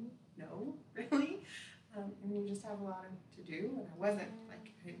didn't know, really. And you just have a lot to do. And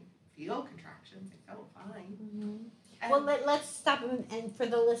I didn't feel contractions. I felt fine. Well, let's stop and for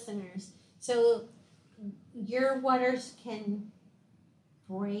the listeners. So your waters can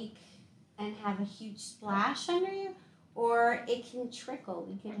break and have a huge splash under you, or it can trickle.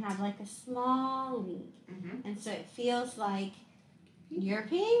 We can have like a small leak. And so it feels like you're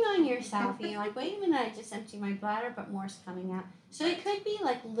peeing on yourself. And you're like, wait a minute, I just emptied my bladder, but more's coming out. So it could be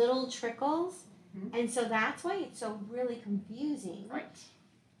like little trickles. And so that's why it's so really confusing. Right.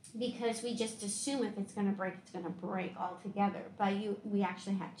 Because we just assume if it's going to break, it's going to break altogether. But we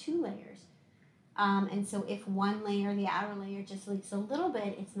actually have 2 layers. And so if one layer, the outer layer, just leaks a little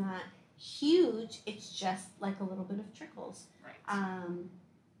bit, it's not huge. It's just like a little bit of trickles. Right.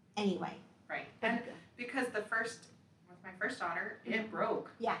 Anyway. Right. And because with my first daughter, it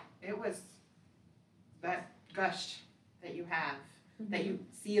broke. Yeah. It was that gush that you have, that you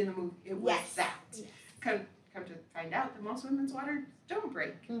see in the movie. It was that. Yes. Come to find out that most women's water don't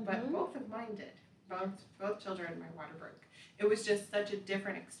break, but both of mine did. Both children, my water broke. It was just such a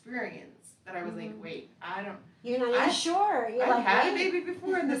different experience that I was like, wait, I don't. You're not even sure. I've had a baby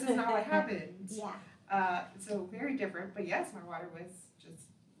before, and this is not what happened. Yeah. So very different, but yes, my water was just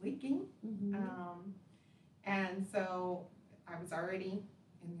leaking. And so I was already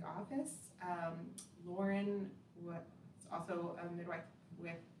in the office. Lauren was also a midwife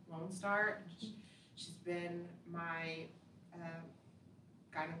with Lone Star. She's been my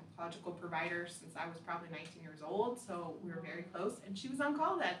gynecological provider since I was probably 19 years old, so we were very close, and she was on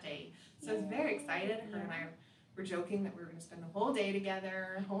call that day. So I was very excited. Her and I were joking that we were going to spend the whole day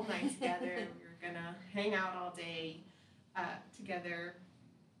together, a whole night together, and we were going to hang out all day together.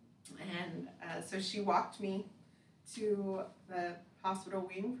 And so she walked me to the hospital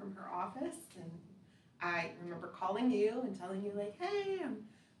wing from her office, and I remember calling you and telling you, like, hey, I'm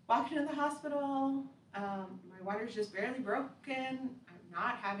walking to the hospital. My water's just barely broken. I'm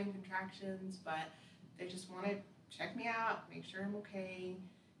not having contractions, but they just want to check me out, make sure I'm okay.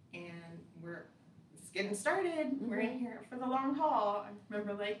 And we're just getting started. We're in here for the long haul. I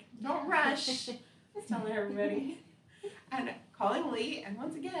remember, like, don't rush. Telling everybody. And calling Lee, and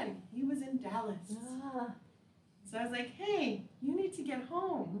once again, he was in Dallas. So I was like, hey, you need to get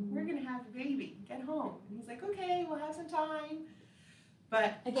home. We're going to have a baby. Get home. And he's like, okay, we'll have some time.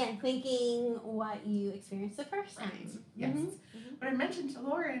 But again, thinking what you experienced the first time. Right. Yes. But I mentioned to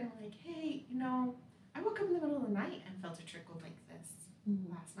Lauren, like, hey, I woke up in the middle of the night and felt a trickle like this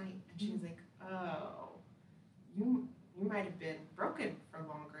last night. And she was like, oh, you might have been broken for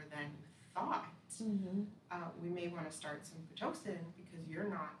longer than you thought. We may want to start some Pitocin because you're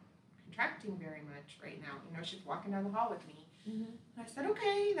not contracting very much right now. She's walking down the hall with me. And I said,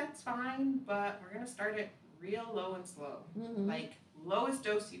 okay, that's fine, but we're going to start it real low and slow. Like, lowest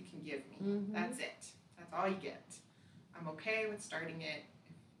dose you can give me. That's it. That's all you get. I'm okay with starting it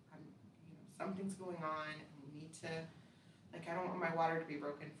if something's going on and we need to, like, I don't want my water to be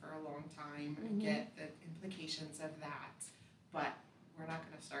broken for a long time. I get the implications of that, but we're not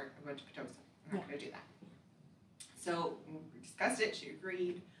going to start a bunch of Pitocin. We're not going to do that. So we discussed it. She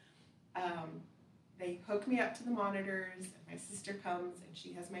agreed. They hook me up to the monitors, and my sister comes, and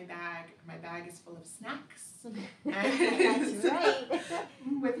she has my bag. My bag is full of snacks. That's right.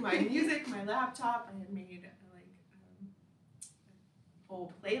 With my music, my laptop, I had made a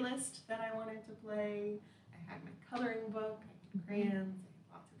whole playlist that I wanted to play. I had my coloring book, I had crayons, I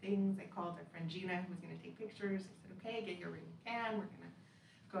had lots of things. I called our friend Gina, who was going to take pictures. I said, okay, get here when you can. We're going to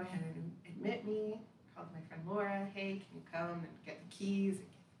go ahead and admit me. I called my friend Laura, hey, can you come and get the keys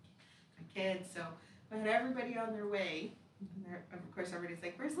and get my kids? So I had everybody on their way. And of course, everybody's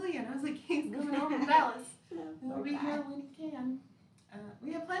like, where's Lee? And I was like, he's coming home from Dallas. He'll be here when he can.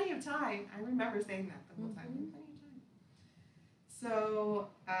 We have plenty of time. I remember saying that the whole time. We have plenty of time. So,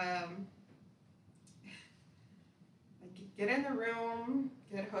 get in the room,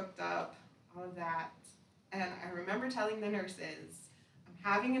 get hooked up, all of that. And I remember telling the nurses, I'm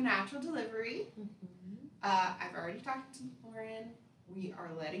having a natural delivery. I've already talked to Lauren. We are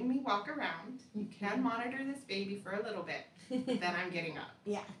letting me walk around. You can monitor this baby for a little bit, but then I'm getting up.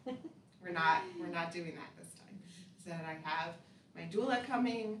 Yeah. We're not doing that this time. So I have my doula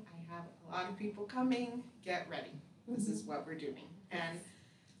coming. I have a lot of people coming. Get ready. This is what we're doing. And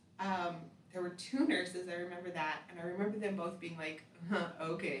there were 2 nurses, I remember that, and I remember them both being like,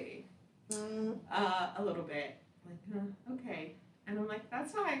 okay, a little bit, like, okay. And I'm like,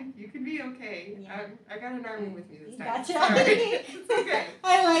 that's fine, you can be okay. Yeah. I got an army with me this time. Gotcha. It's okay.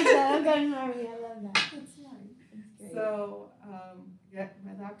 I like that. I've got an army. I love that. That's fine. That's great. So, get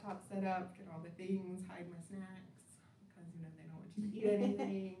my laptop set up, get all the things, hide my snacks, because, they don't want you to eat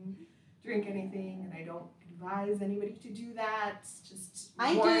anything, drink anything, and I don't advise anybody to do that. Just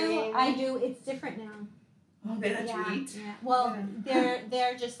warning. I do. It's different now. Oh, they let you eat? Yeah. Well,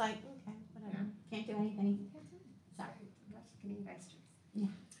 they're just like, okay, whatever. Can't do anything. Sorry. I'm not just gonna eat ice Yeah.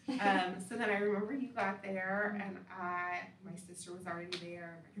 cream. So then I remember you got there, and my sister was already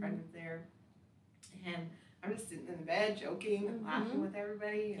there, my friend was there, and I'm just sitting in the bed joking and laughing with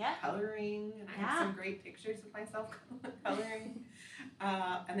everybody and coloring, and I have some great pictures of myself coloring.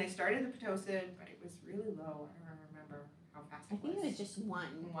 And they started the Pitocin, but it was really low. I don't remember how fast it was. I think it was just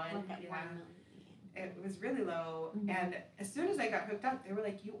one. Like at 1 million. It was really low, and as soon as I got hooked up, they were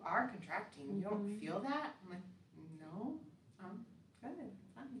like, you are contracting. You don't feel that? I'm like, no, good,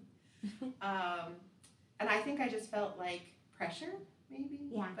 fine. And I think I just felt like pressure,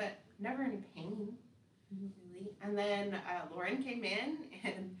 maybe, but never any pain, really. And then Lauren came in,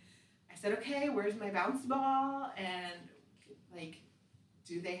 and I said, okay, where's my bounce ball? And like,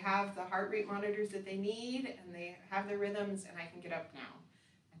 do they have the heart rate monitors that they need? And they have their rhythms, and I can get up now.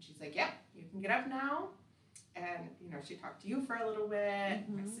 And she's like, yep, you can get up now. And, she talked to you for a little bit.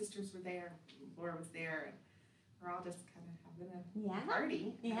 My sisters were there. Laura was there. And we're all just kind of having a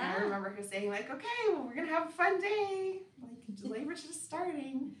party. Yeah. And I remember her saying, like, okay, well, we're going to have a fun day. Like, the labor's just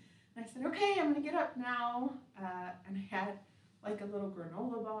starting. And I said, okay, I'm going to get up now. And I had, like, a little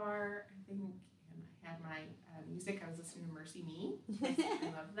granola bar, I think. And I had my music. I was listening to Mercy Me. I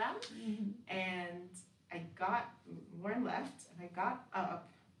love them. And Lauren left, and I got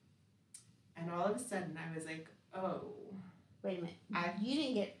up. And all of a sudden, I was like, oh. Wait a minute. You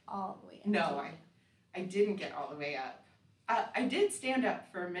didn't get all the way up. No, I didn't get all the way up. I did stand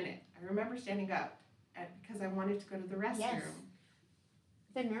up for a minute. I remember standing up because I wanted to go to the restroom. Yes.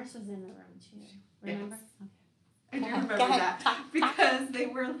 The nurse was in the room, too. Remember? Yes. Okay. I do remember that. Because they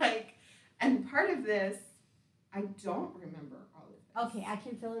were like, and part of this, I don't remember all of this. Okay, I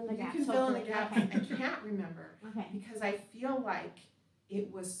can fill in the gap. You can fill in the gap. Okay. I can't remember. Okay. Because I feel like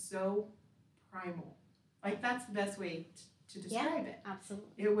it was so primal. Like, that's the best way to describe it. Absolutely.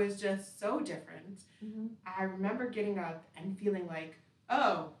 It was just so different. I remember getting up and feeling like,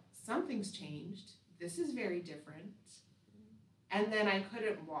 oh, something's changed. This is very different. And then I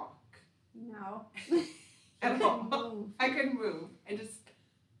couldn't walk. No. At all. I couldn't move. I just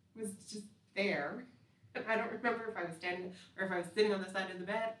was just there. I don't remember if I was standing or if I was sitting on the side of the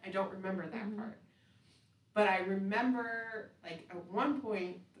bed. I don't remember that part. But I remember, like, at one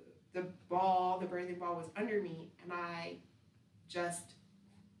point, the birthing ball was under me, and I just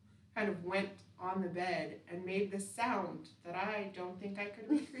kind of went on the bed and made this sound that I don't think I could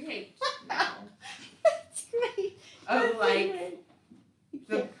recreate now. That's great. Of, like,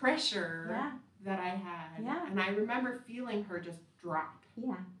 the pressure that I had. Yeah. And I remember feeling her just drop.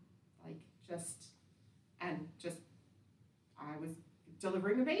 Yeah. Like, I was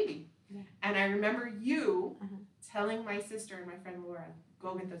delivering a baby. Yeah. And I remember you telling my sister and my friend Laura,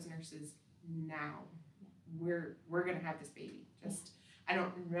 go get those nurses now. Yeah. We're gonna have this baby. I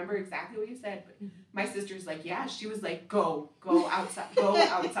don't remember exactly what you said, but my sister's like, yeah, she was like, go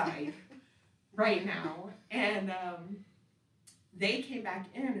outside right now. And they came back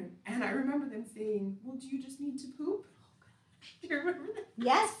in, and I remember them saying, well, do you just need to poop? Do you remember that?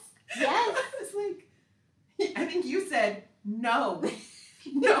 Yes. I was like, I think you said, no,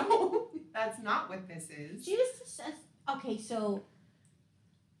 that's not what this is. She just says, okay, so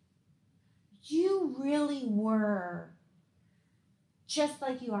you really were just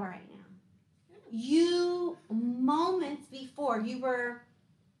like you are right now. You, moments before, you were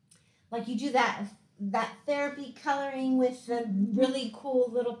like you do that therapy coloring with the really cool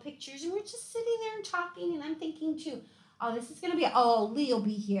little pictures, and we're just sitting there and talking, and I'm thinking too, oh, this is gonna be, oh, Lee will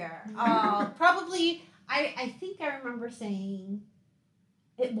be here. Oh, probably. I think I remember saying,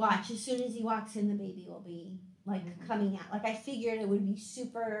 watch, as soon as he walks in, the baby will be like coming out. Like I figured it would be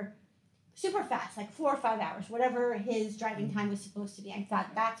super fast, like 4 or 5 hours, whatever his driving time was supposed to be. I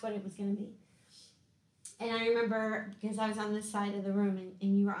thought that's what it was going to be. And I remember, because I was on this side of the room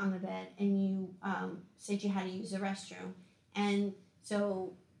and you were on the bed and you said you had to use the restroom. And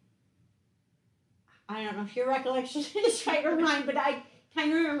so I don't know if your recollection is right or mine, but I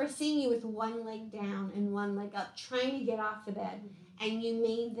kind of remember seeing you with one leg down and one leg up, trying to get off the bed. And you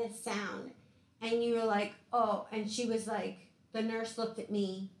made this sound. And you were like, oh, and she was like, the nurse looked at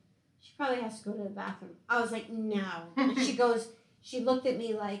me. She probably has to go to the bathroom. I was like, no. And she looked at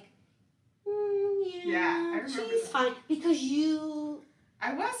me like, I remember she's fine. Because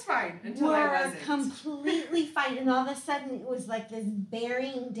I was fine until I wasn't. Completely fine. And all of a sudden, it was like this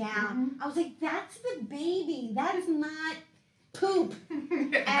bearing down. I was like, that's the baby. That's not poop.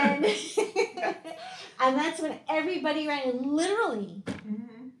 And and that's when everybody ran and literally,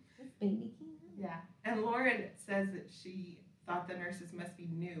 this baby came out. Yeah. And Lauren says that she thought the nurses must be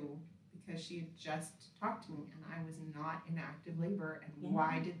new because she had just talked to me and I was not in active labor, and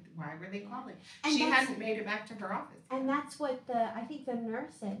why were they calling? And she hadn't made it back to her office. And that's what I think the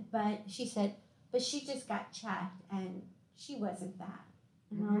nurse said, but she said, but she just got checked and she wasn't that.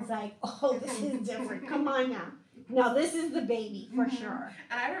 And I was like, oh, this is different. Come on now. No, this is the baby for sure.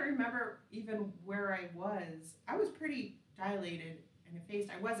 And I don't remember even where I was. I was pretty dilated and effaced.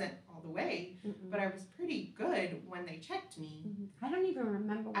 I wasn't all the way, but I was pretty good when they checked me. I don't even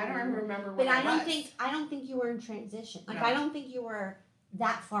remember. I don't remember where I was. But I don't think you were in transition. Like, no. I don't think you were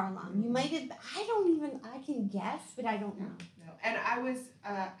that far along. You might have. I can guess, but I don't know. No. And I was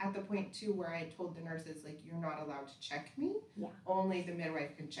at the point too where I told the nurses, like, you're not allowed to check me. Yeah. Only the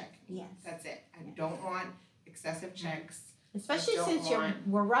midwife can check me. Yes. That's it. I don't want excessive checks. Especially since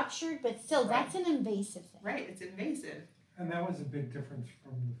we're ruptured, but still, that's an invasive thing. Right, it's invasive. And that was a big difference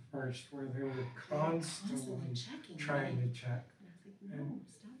from the first, where they were constantly trying to check. And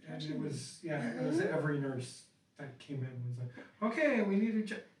it was, it was every nurse that came in was like, okay, we need to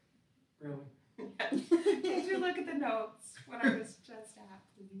check. Really? Did you look at the notes when I was just at,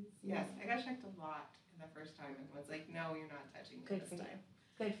 please? Yes, I got checked a lot in the first time and was like, no, you're not touching me this time.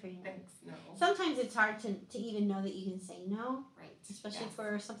 Good for you. Thanks, no. Sometimes it's hard to even know that you can say no. Right. Especially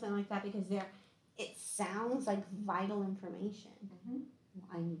for something like that, because it sounds like vital information.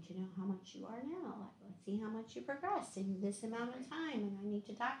 I need to know how much you are now. Let's see how much you progressed in this amount of time, and I need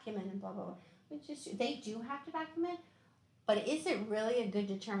to document and blah, blah, blah. Which is, they do have to document, but is it really a good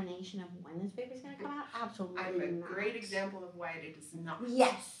determination of when this baby's going to come out? Absolutely not. I'm a great example of why it is not.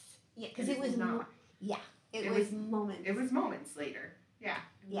 Yes. Yeah, because it was not. It was moments. It was moments later. Yeah.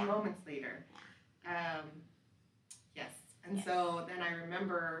 It was moments later. Yes. And so then I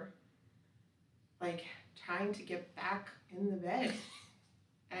remember, like, trying to get back in the bed.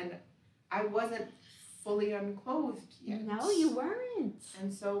 And I wasn't fully unclothed yet. No, you weren't.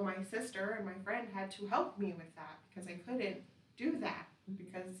 And so my sister and my friend had to help me with that because I couldn't do that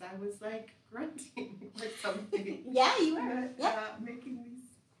because I was like grunting or something. Yeah, you were. Making these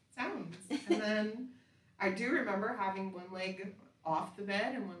sounds. And then I do remember having one leg off the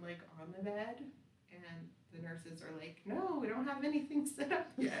bed and one leg on the bed. And the nurses are like, no, we don't have anything set up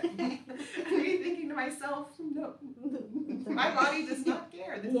yet. And me thinking to myself, no, my body does not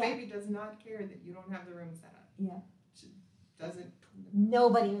care. This baby does not care that you don't have the room set up. Yeah. She doesn't.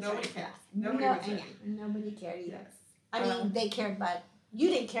 Nobody was ready for that. Nobody was ready. Nobody cared either. Yes. I mean, they cared, but you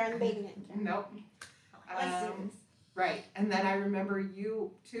didn't care and the baby didn't care. Nope. Right. And then I remember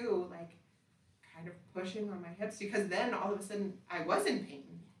you, too, like, kind of pushing on my hips because then all of a sudden I was in pain.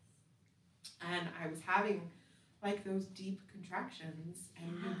 And I was having, like, those deep contractions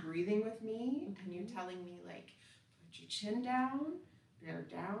and you breathing with me and you telling me, like, put your chin down, bear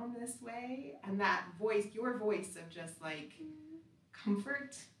down this way. And that voice, your voice of just, like,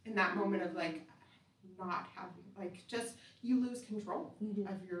 comfort in that moment of, like, not having, like, just, you lose control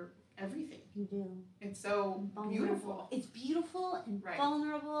of your everything. You do. It's so beautiful. It's beautiful and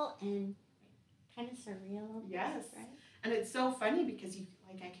vulnerable and kind of surreal. Yes. Right? And it's so funny because you,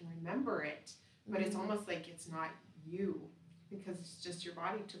 like, I can remember it, but it's almost like it's not you because it's just your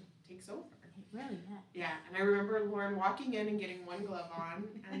body takes over. It really does. Yeah, and I remember Lauren walking in and getting one glove on,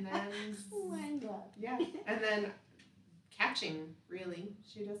 and then one glove. Yeah, and then catching. Really,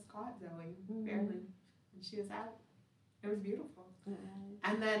 she just caught Zoe barely, and she was out. It was beautiful.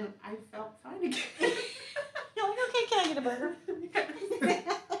 And then I felt fine again. You're like, okay, can I get a burger?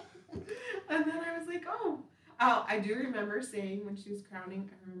 Oh, I do remember saying when she was crowning,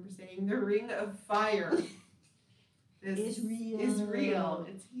 I remember saying, the ring of fire Is real. Is real.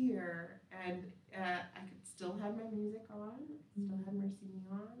 It's here. And I could still have my music on, still have Mercy Me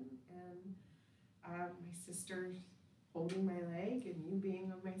on, and my sister holding my leg and you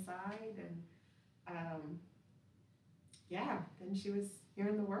being on my side. And then she was here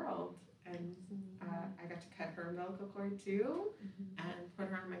in the world. And I got to cut her umbilical cord too, and put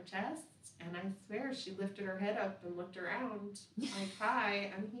her on my chest. And I swear she lifted her head up and looked around like,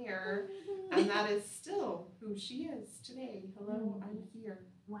 hi, I'm here. And that is still who she is today. Hello, I'm here.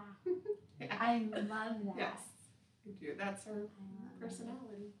 Wow. Yeah. I love that. Yes, I do. That's her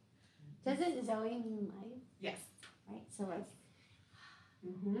personality. Doesn't Zoe mean life? Yes. Right? So it's...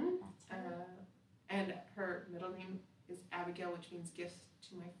 That's her. And her middle name is Abigail, which means gift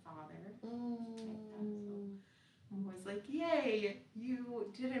to my father. So I was like, yay,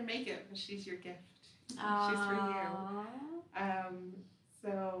 you didn't make it, but she's your gift. She's for you.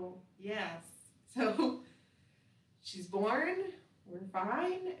 So, yes. So, she's born. We're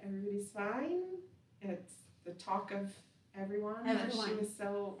fine. Everybody's fine. It's the talk of everyone. That she was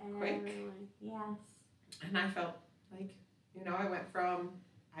so quick. Yes. And I felt like, I went from,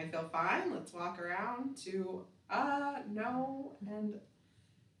 I feel fine, let's walk around, to, no, and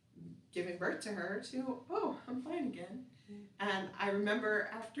giving birth to her, to, oh, I'm fine again. And I remember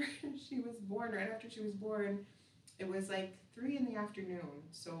after she was born, right after she was born, it was like 3 p.m.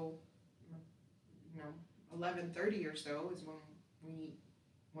 So, 11:30 or so is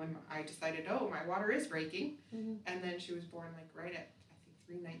when I decided, oh, my water is breaking. And then she was born like right at, I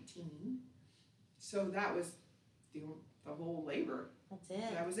think, 3:19. So that was the whole labor. That's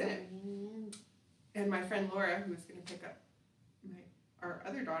it. That was it. And my friend Laura, who was going to pick up our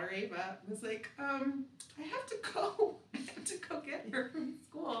other daughter, Ava, was like, I have to go. I have to go get her from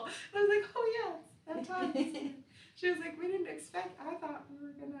school. And I was like, oh, yes, that time. She was like, we didn't expect, I thought we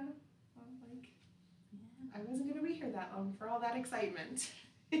were going to, I wasn't going to be here that long for all that excitement.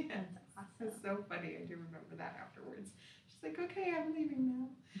 That's awesome. It's so funny. I do remember that afterwards. She's like, okay, I'm leaving now.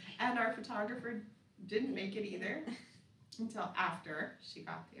 And our photographer didn't make it either until after she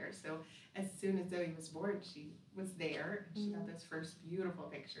got there. So as soon as Zoe was born, she was there. And she got those first beautiful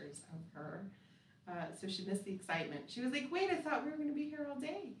pictures of her. So she missed the excitement. She was like, wait, I thought we were going to be here all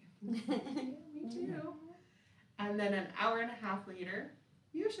day. Yeah, me too. And then an hour and a half later,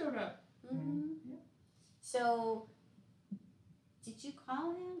 you showed up. Yeah. So, did you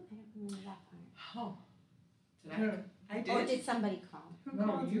call him? I don't remember that part. Oh, did I? I did. Or did somebody call? Who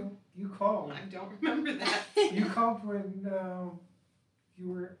called you? You called. I don't remember that. You called when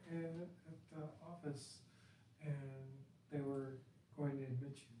you were at the office and they were going to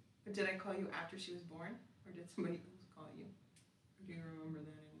admit you. But did I call you after she was born? Or did somebody else call you? Or do you remember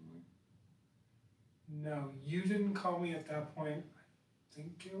that anymore? No, you didn't call me at that point. I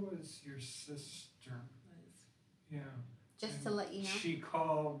think it was your sister. Liz. Yeah. Just to let you know. She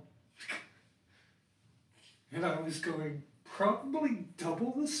called and I was going probably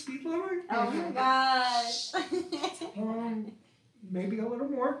double the speed limit. Oh my gosh. Maybe a little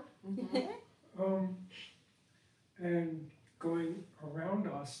more. Mm-hmm. And going around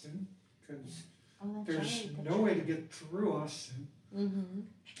Austin because there's right. no way to get through Austin. Mm-hmm.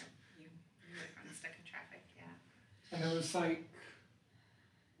 You were kind of stuck in traffic, yeah. And I was like,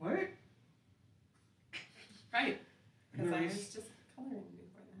 what? Right. Because I was was just coloring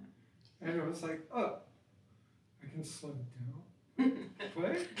before that. And it was like, oh, I can slow down. What?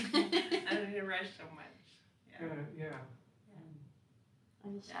 I don't need to rush so much. Yeah. Yeah.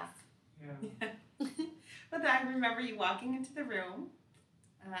 I'm shocked. Yeah. But I remember you walking into the room,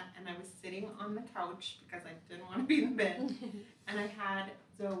 and I was sitting on the couch because I didn't want to be in bed, and I had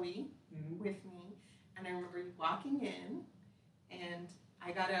Zoe with me, and I remember you walking in, and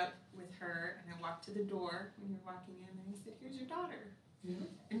I got up with her, and I walked to the door when you were walking in, and I said, here's your daughter. Mm-hmm.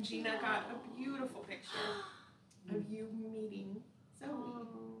 And Gina got a beautiful picture of you meeting Zoe.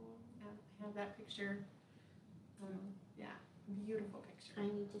 Yeah, I have that picture. Beautiful picture. I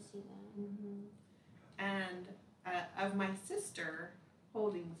need to see that. And of my sister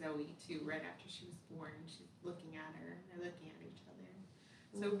holding Zoe too, right after she was born. She's looking at her, and they're looking at each other.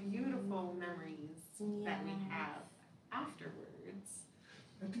 So beautiful memories that we have afterwards.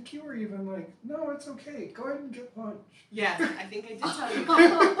 I think you were even like, no, it's okay. Go ahead and get lunch. Yes, I think I did tell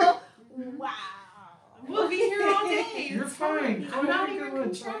you. Wow. We'll be here all day. You're It's fine. I'm not Go even ahead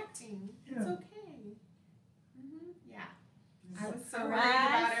and get lunch. contracting. Yeah. It's okay. Yeah. I was so worried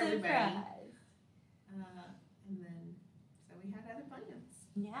about everybody. Surprise. And then, so we had other plans.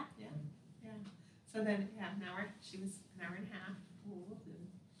 Yeah. So then, now she was an hour and a half old.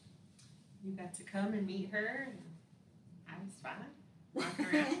 you got to come and meet her, and I was fine. Walking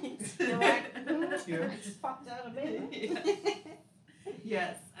around. I just popped out of bed.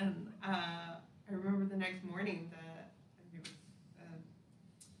 Yes, and I remember the next morning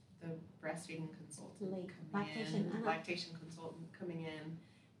the breastfeeding consultant lactation consultant coming in,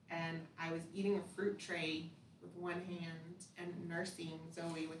 and I was eating a fruit tray with one hand and nursing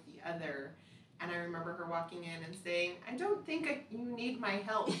Zoe with the other. And I remember her walking in and saying, "I don't think you need my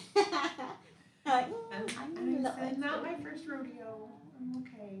help." And I said, "Not my first rodeo. I'm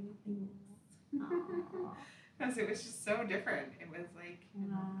okay." Because it was just so different. It was like,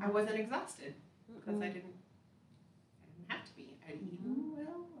 I wasn't exhausted because I didn't have to be. I'd eaten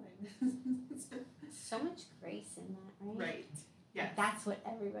well. So much grace in that, right? Right. Yes. That's what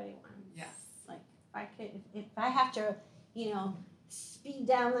everybody wants. Yes. Like if I have to, speed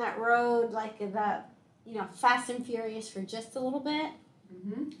down that road like that, Fast and Furious for just a little bit,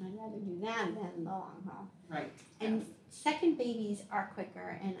 I'd rather do that than the long haul. Right. And second babies are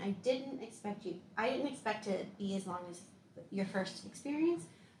quicker, and I didn't expect to be as long as your first experience,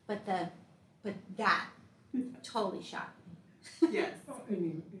 but that totally shocked me. Yes.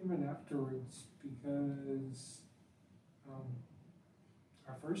 And even afterwards, because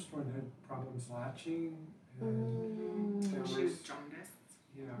our first one had problems latching, and there She was jaundiced.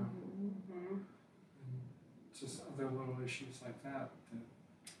 Yeah. And just other little issues like that.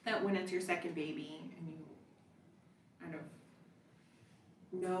 That when it's your second baby and you kind of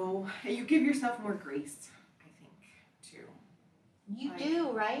know, you give yourself more grace, I think, too. You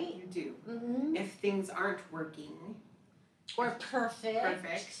do, right? You do. Mm-hmm. If things aren't working or perfect,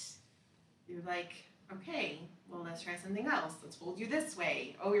 you're like, okay, well, let's try something else. Let's hold you this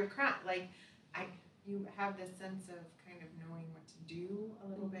way. Oh, you're crying. Like, you have this sense of kind of knowing what to do a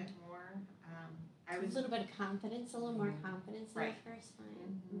little bit more. A little bit of confidence, a little more confidence in the first time.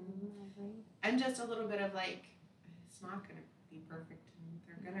 I agree. And just a little bit of like, it's not going to be perfect, and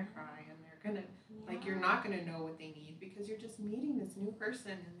they're going to cry, and they're going to, like, you're not going to know what they need because you're just meeting this new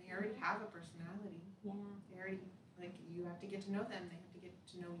person, and they already have a personality. Yeah. They already, like, you have to get to know them. They have to get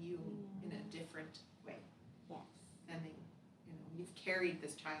to know you in a different way. Yes. And they, you've carried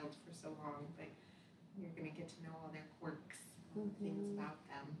this child for so long, but you're going to get to know all their quirks, all the things about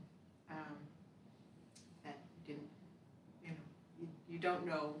them. That you didn't, you don't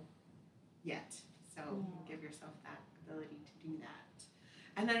know yet. So give yourself that ability to do that.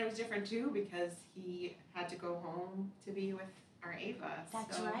 And then it was different too because he had to go home to be with our Ava.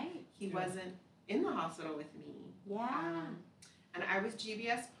 That's so right. He wasn't in the hospital with me. Yeah. And I was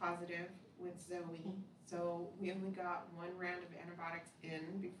GBS positive with Zoe. So we only got one round of antibiotics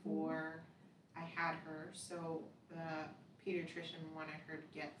in before I had her. So the pediatrician wanted her to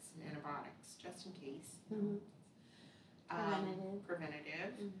get some antibiotics just in case.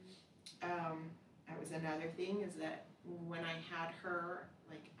 Preventative. That was another thing is that when I had her,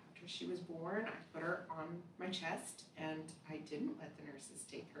 like after she was born, I put her on my chest and I didn't let the nurses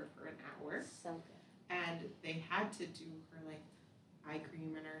take her for an hour. So good. And they had to do her like eye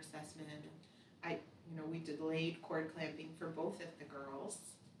cream and her assessment. We delayed cord clamping for both of the girls.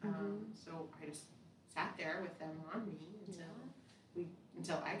 So I just sat there with them on me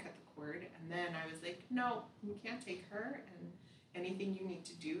until I cut the cord, and then I was like, no, you can't take her, and anything you need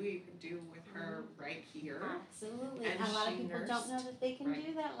to do, you can do with her right here. Absolutely. And a lot of people don't know that they can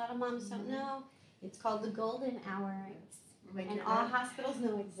do that. A lot of moms don't know. It's called the golden hour. And all hospitals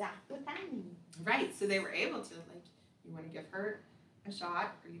know exactly what that means. Right. So they were able to, like, you want to give her a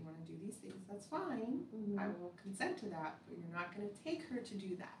shot or you want to do these things, that's fine. I will consent to that, but you're not going to take her to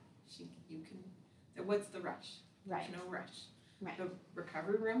do that. So what's the rush? Right. There's no rush. Right. The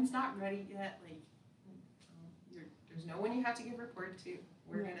recovery room's not ready yet. Like, there's no one you have to give report to.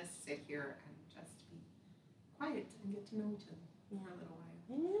 We're going to sit here and just be quiet and get to know each other for a little while.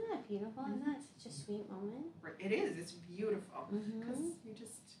 Isn't that beautiful? Isn't that such a sweet moment? Right. It is. It's beautiful. Because you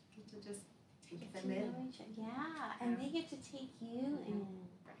just get to just take them in. And they get to take you in.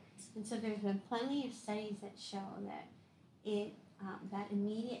 Right. And so there's been plenty of studies that show that that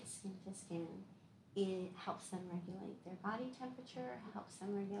immediate skin to skin, it helps them regulate their body temperature, helps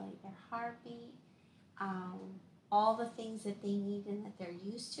them regulate their heartbeat, all the things that they need and that they're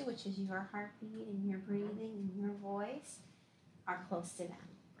used to, which is your heartbeat and your breathing and your voice, are close to them.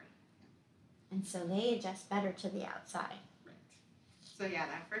 Right. And so they adjust better to the outside. Right. So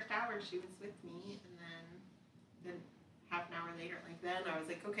that first hour she was with me, and then half an hour later, like then I was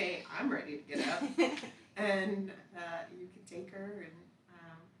like, okay, I'm ready to get up, and you could take her and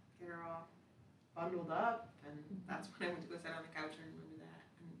get her all bundled up, and that's when I went to go sit on the couch. I remember that,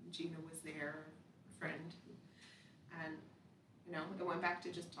 and Gina was there, a friend, and You know, it went back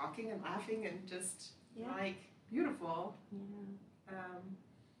to just talking and laughing and just Yeah. like beautiful. Yeah.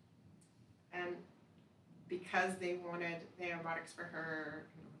 And because they wanted the antibiotics for her,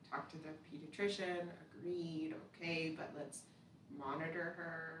 you know, talked to the pediatrician, agreed, okay, but let's monitor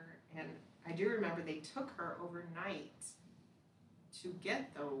her. And I do remember they took her overnight to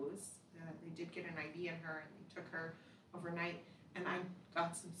get those. They did get an IV in her, and they took her overnight, and I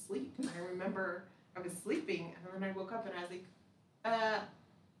got some sleep. And I remember I was sleeping, and then I woke up, and I was like,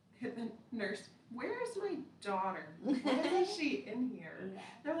 hit the nurse, where's my daughter? Why is she in here? Yeah.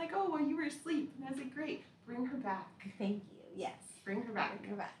 They're like, oh, well, you were asleep. And I was like, great, bring her back. Thank you. Yes. Bring her back.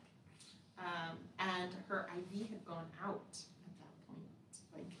 Bring her back. And her IV had gone out at that point.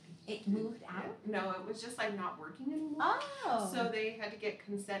 Like It moved out? No, it was just like not working anymore. Oh. So they had to get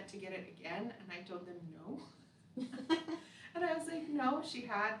consent to get it again, and I told them no. And I was like, no, she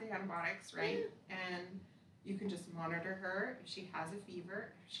had the antibiotics, right? And you can just monitor her. If she has a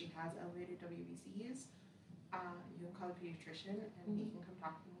fever, if she has elevated WBCs, you can call a pediatrician, and he can come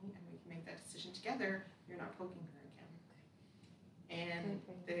talk to me, and we can make that decision together. You're not poking her again. And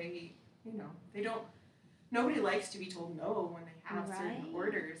they, you know, they don't, nobody likes to be told no when they have certain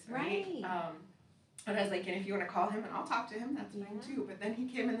orders, right? And I was like, and if you want to call him and I'll talk to him, that's fine too. But then he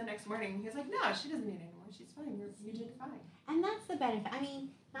came in the next morning and he was like, no, she doesn't need it anymore. She's fine. You did fine. And that's the benefit. I mean,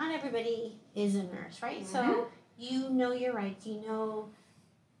 not everybody is a nurse, right? So you know your rights. You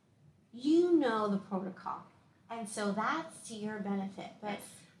know the protocol. And so that's to your benefit. But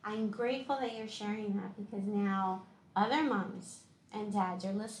I'm grateful that you're sharing that, because now other moms and dads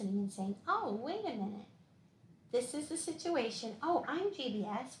are listening and saying, oh, wait a minute. This is the situation. Oh, I'm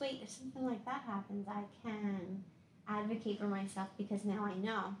GBS. Wait, if something like that happens, I can advocate for myself because now I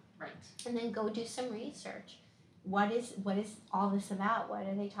know. Right. And then go do some research. What is all this about? What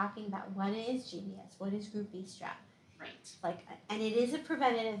are they talking about? What is GBS? What is Group B strep? Right. And it is a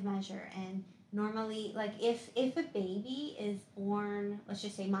preventative measure. And normally, if a baby is born, let's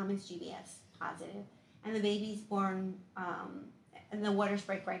just say mom is GBS positive, and the baby's born, and the waters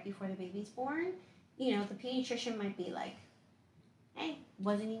break right before the baby's born, you know, the pediatrician might be like, hey,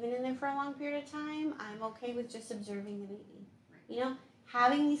 wasn't even in there for a long period of time. I'm okay with just observing the baby. Right. You know,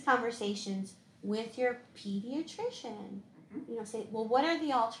 having these conversations with your pediatrician. You know, say, well, what are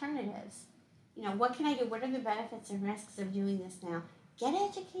the alternatives? You know, what can I do? What are the benefits and risks of doing this now? Get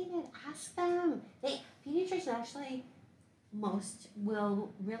educated. Ask them. Pediatricians actually, most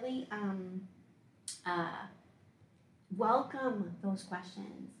will really welcome those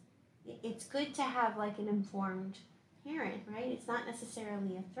questions. It's good to have like an informed parent, right? It's not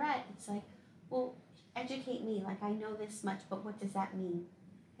necessarily a threat. It's like, well, educate me. Like, I know this much, but what does that mean?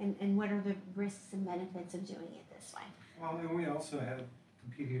 And what are the risks and benefits of doing it this way? Well, and we also had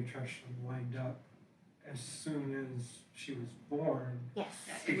the pediatrician lined up as soon as she was born. Yes.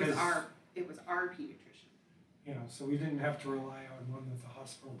 Yeah, it was our pediatrician. You know, so we didn't have to rely on one that the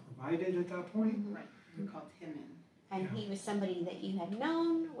hospital provided at that point. Right. We called him in. And he was somebody that you had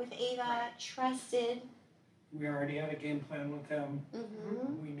known with Ava, trusted. We already had a game plan with him.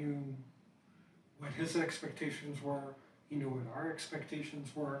 Mm-hmm. We knew what his expectations were. He knew what our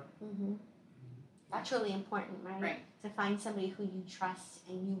expectations were. Mm-hmm. That's really important, right? Right. To find somebody who you trust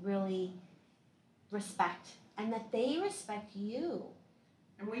and you really respect, and that they respect you.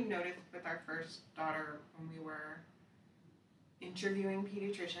 And we noticed with our first daughter when we were interviewing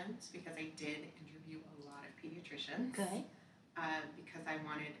pediatricians, because I did interview a lot of pediatricians. Good. Because I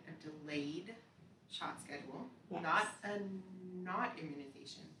wanted a delayed shot schedule, Yes. not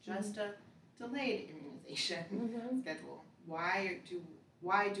immunization, just a delayed immunization schedule. Why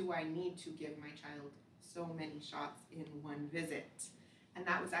do I need to give my child so many shots in one visit? And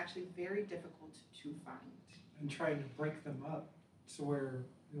that was actually very difficult to find. And trying to break them up to where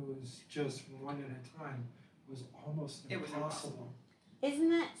it was just one at a time was almost impossible. Isn't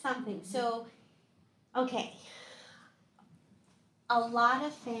that something? So, okay. A lot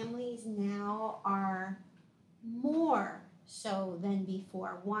of families now are more so than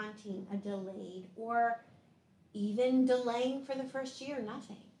before wanting a delayed, or even delaying for the first year,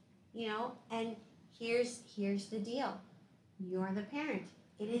 nothing. You know, and here's the deal. You're the parent.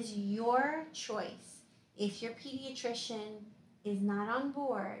 It is your choice. If your pediatrician is not on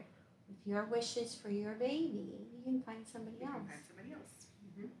board with your wishes for your baby, you can find somebody else.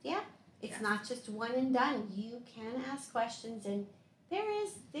 Mm-hmm. Yeah, it's not just one and done. You can ask questions, and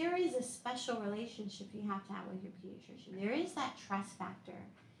there is a special relationship you have to have with your pediatrician. There is that trust factor,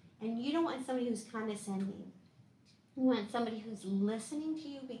 and you don't want somebody who's condescending. You want somebody who's listening to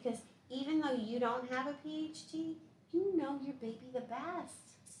you, because even though you don't have a PhD, you know your baby the best.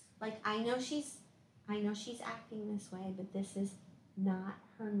 Like, I know she's I know she's acting this way, but this is not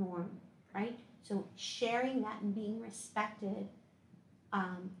her norm, right? So sharing that and being respected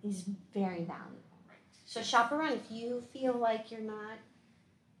is very valuable. Right. So shop around. If you feel like you're not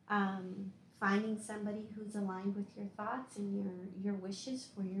finding somebody who's aligned with your thoughts and your wishes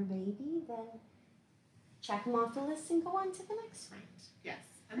for your baby, then check them off the list and go on to the next one. Right. Yes.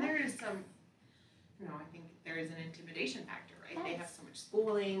 And there is some, I think there is an intimidation factor, right? Yes. They have so much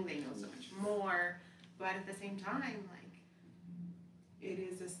schooling, they know so much more, but at the same time, like, it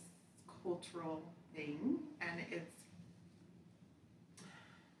is a cultural thing, and it's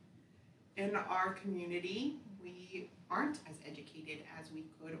in our community, we aren't as educated as we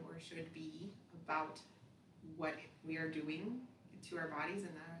could or should be about what we are doing to our bodies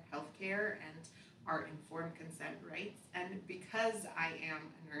and our healthcare and our informed consent rights. And because I am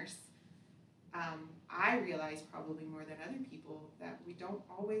a nurse, I realize probably more than other people that we don't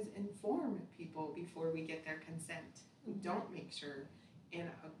always inform people before we get their consent. We don't make sure in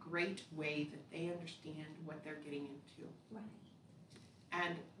a great way that they understand what they're getting into. Right.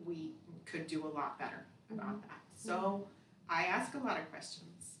 And we could do a lot better about that. So I ask a lot of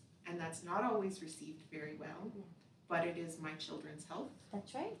questions, and that's not always received very well, but it is my children's health.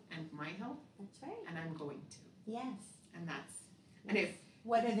 That's right. And my health. That's right. And I'm going to. Yes. And that's, and if,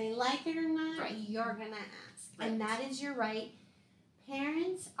 whether they like it or not, right. You're going to ask. Right. And that is your right.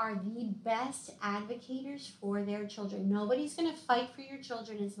 Parents are the best advocates for their children. Nobody's going to fight for your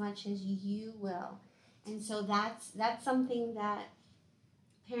children as much as you will. And so that's something that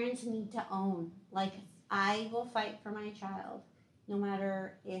parents need to own. Like, I will fight for my child no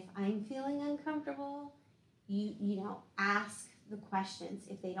matter if I'm feeling uncomfortable. You ask the questions.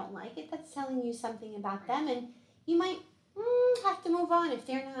 If they don't like it, that's telling you something about them, and you might have to move on if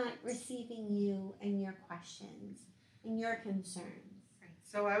they're not receiving you and your questions and your concerns. Right.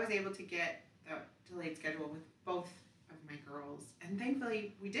 So I was able to get the delayed schedule with both of my girls, and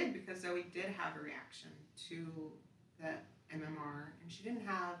thankfully we did, because Zoe did have a reaction to the MMR, and she didn't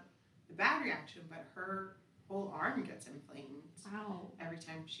have the bad reaction, but her whole arm gets inflamed every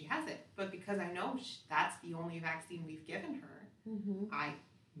time she has it. But because I know that's the only vaccine we've given her, I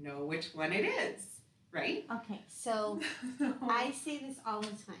know which one it is, right? Okay, so I say this all the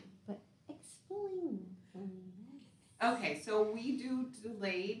time, but explain for me. Okay, so we do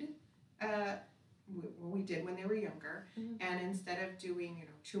delayed, we did when they were younger, and instead of doing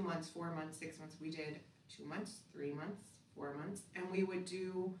 2 months, 4 months, 6 months, we did 2 months, 3 months, 4 months, and we would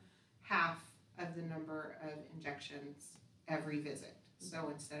do half of the number of injections every visit. So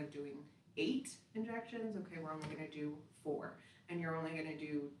instead of doing 8 injections, okay, we're only going to do 4, and you're only going to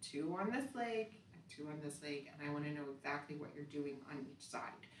do 2 on this leg and 2 on this leg, and I want to know exactly what you're doing on each side,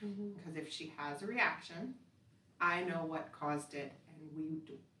 because if she has a reaction, I know what caused it, and we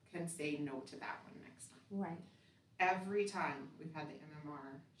can say no to that one next time. Right. Every time we've had the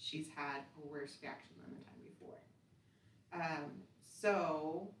MMR, she's had a worse reaction than the time before.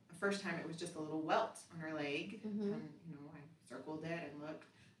 So the first time it was just a little welt on her leg, and I circled it and looked.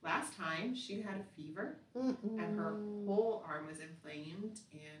 Last time she had a fever, and her whole arm was inflamed,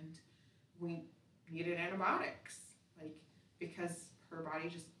 and we needed antibiotics, because her body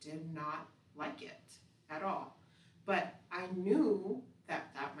just did not like it at all. But I knew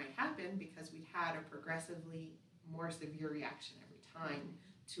that might happen because we had a progressively more severe reaction every time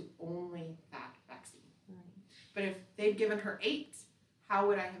to only that vaccine. Right. But if they'd given her 8, how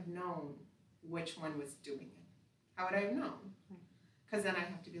would I have known which one was doing it? How would I have known? Because then I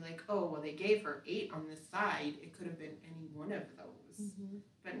have to be like, oh, well, they gave her 8 on this side. It could have been any one of those.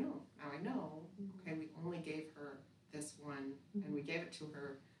 But no, now I know. Okay, we only gave her this one, and we gave it to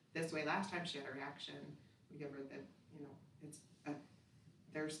her this way. Last time she had a reaction, we give her the,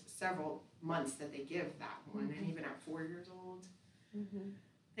 there's several months that they give that one, and even at 4 years old,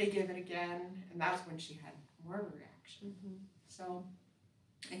 they give it again, and that's when she had more of a reaction. So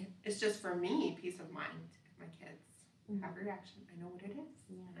it's just, for me, peace of mind. If my kids have a reaction, I know what it is,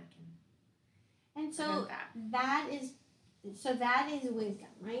 and I can. And so that is wisdom,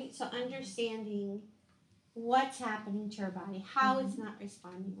 right? So understanding what's happening to our body, how it's not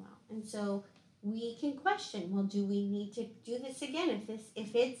responding well, and so we can question, well, do we need to do this again?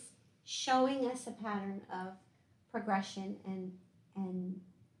 If it's showing us a pattern of progression and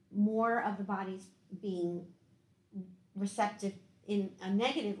more of the body's being receptive in a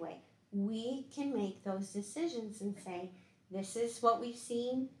negative way, we can make those decisions and say, this is what we've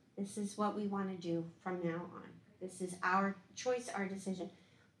seen, this is what we want to do from now on. This is our choice, our decision.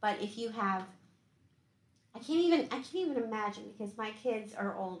 But if you have, I can't even imagine, because my kids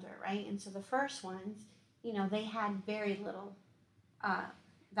are older, right? And so the first ones, they had very little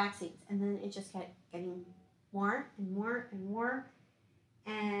vaccines. And then it just kept getting more and more and more.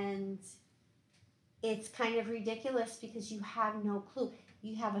 And it's kind of ridiculous because you have no clue.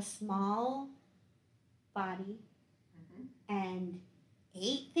 You have a small body and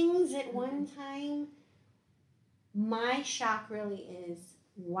 8 things at one time. My shock really is,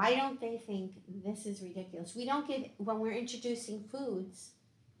 why don't they think this is ridiculous? We don't give, when we're introducing foods,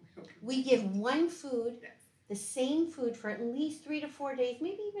 we give one food, the same food for at least 3 to 4 days,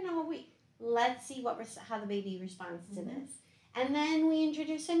 maybe even a whole week. Let's see how the baby responds to this. And then we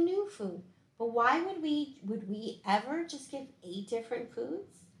introduce a new food. But why would we ever just give 8 different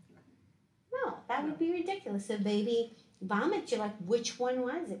foods? No, that would be ridiculous. A baby vomits, you're like, which one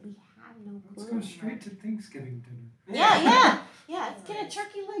was it? We have no clue. Let's go straight to Thanksgiving dinner. Yeah. Let's get a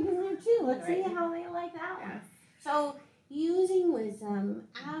turkey leg in there too. Let's see how they like that one. So using wisdom,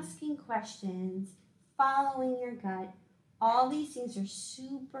 asking questions, following your gut, all these things are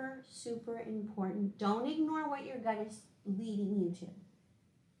super, super important. Don't ignore what your gut is leading you to.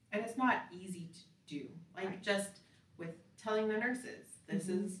 And it's not easy to do. Like just with telling the nurses, this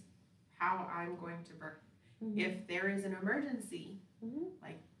is how I'm going to birth. If there is an emergency,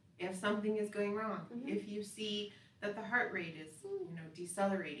 like if something is going wrong, if you see that the heart rate is,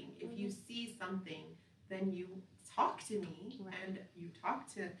 decelerating, if you see something, then you talk to me and you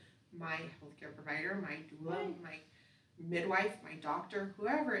talk to my healthcare provider, my doula, my midwife, my doctor,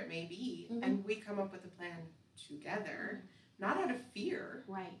 whoever it may be, and we come up with a plan together, not out of fear,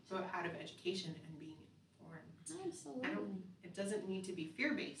 but out of education and being informed. Absolutely. It doesn't need to be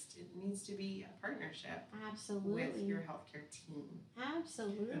fear-based. It needs to be a partnership with your healthcare team.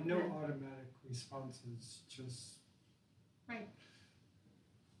 Absolutely. And no automatic responses, just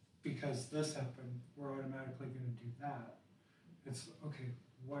because this happened, we're automatically going to do that. It's, okay,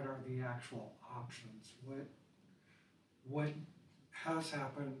 what are the actual options? What has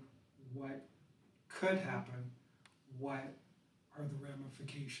happened? What could happen? What are the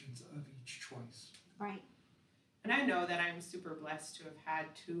ramifications of each choice? Right. And I know that I'm super blessed to have had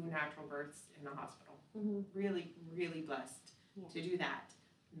 2 natural births in the hospital. Really, really blessed to do that.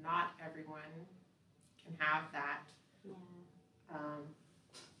 Not everyone can have that.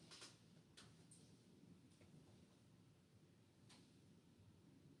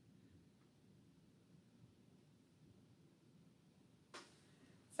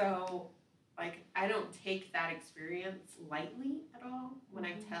 So, I don't take that experience lightly at all when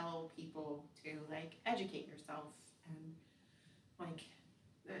I tell people to, educate yourself. And,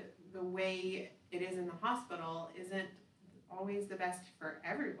 the way it is in the hospital isn't always the best for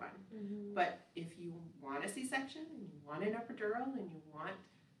everyone. But if you want a C-section and you want an epidural and you want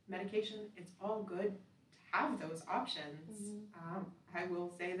medication, it's all good to have those options. I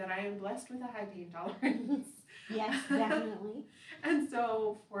will say that I am blessed with a high pain tolerance. Yes, definitely. And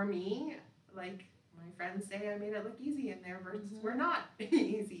so for me, my friends say I made it look easy and their births were not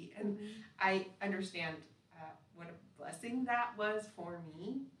easy. And I understand what a blessing that was for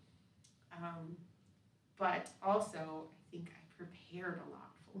me. But also, I think I prepared a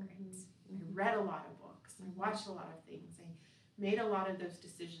lot for it. I read a lot of books. I watched a lot of things. I made a lot of those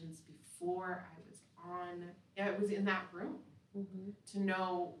decisions before I was in that room to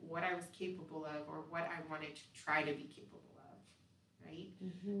know what I was capable of or what I wanted to try to be capable of, right?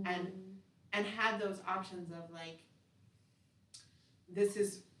 And had those options of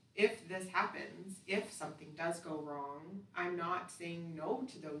if this happens, if something does go wrong, I'm not saying no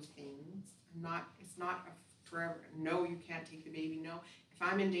to those things. It's not a forever, no, you can't take the baby, no. If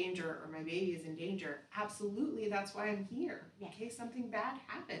I'm in danger or my baby is in danger, absolutely, that's why I'm here, in case something bad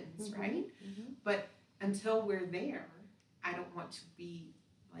happens, right? But until we're there, I don't want to be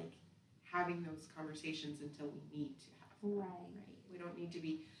having those conversations until we need to have them, right? We don't need to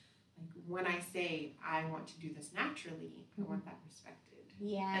be, when I say I want to do this naturally, I want that respected.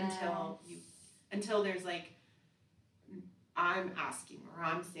 Until there's I'm asking or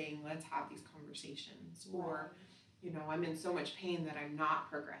I'm saying, let's have these conversations, or I'm in so much pain that I'm not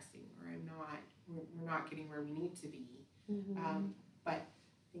progressing, or we're not getting where we need to be. But I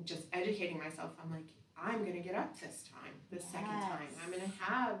think just educating myself, I'm going to get up this time, this second time. I'm going to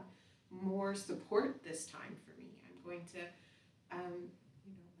have more support this time for me. I'm going to,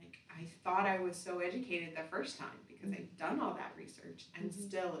 I thought I was so educated the first time because I'd done all that research, and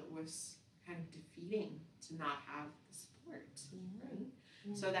still it was kind of defeating to not have the support, right?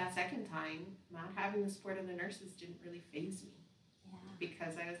 So that second time, not having the support of the nurses didn't really faze me,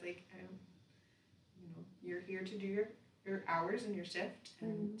 because I was you're here to do your hours and your shift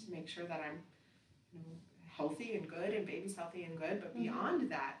and to make sure that I'm, healthy and good and baby's healthy and good. But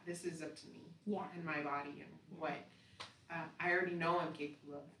beyond that, this is up to me and my body and what I already know I'm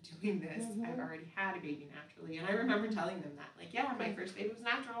capable of doing this. I've already had a baby naturally. And I remember telling them that, like, yeah, my first baby was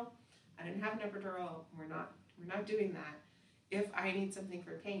natural. I didn't have an epidural. We're not doing that. If I need something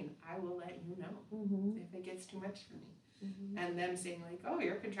for pain, I will let you know if it gets too much for me. And them saying, like, oh,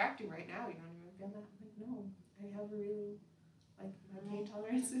 you're contracting right now. You don't even feel that. I'm like, no, I have a really, like, my pain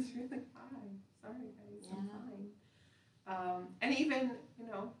tolerance is really high. Sorry, guys, I'm fine. And even, you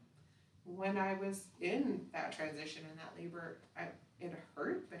know, when I was in that transition and that labor, it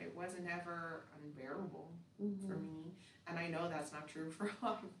hurt, but it wasn't ever unbearable for me. And I know that's not true for a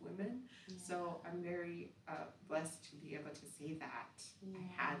lot of women. So I'm very blessed to be able to say that I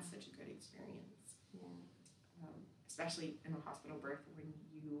had such a good experience. Especially in a hospital birth when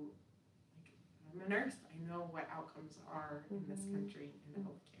you, like, I'm a nurse. I know what outcomes are in this country in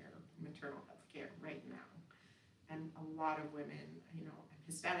healthcare, maternal healthcare right now. And a lot of women, you know, I'm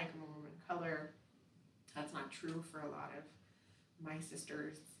Hispanic, I'm a woman of color. That's not true for a lot of my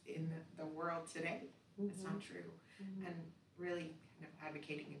sisters in the world today. It's not true. And really kind of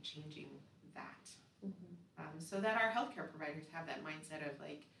advocating and changing that. So that our healthcare providers have that mindset of,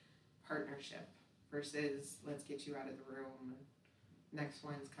 like, partnership versus let's get you out of the room, next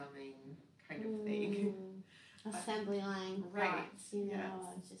one's coming kind of thing. Assembly line, right? Thoughts, you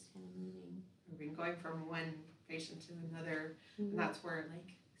know, it's just kind of moving. Going from one patient to another, and that's where,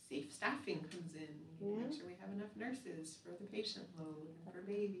 like, safe staffing comes in. We make sure we have enough nurses for the patient load and for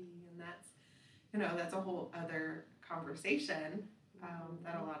baby, and that's, you know, that's a whole other conversation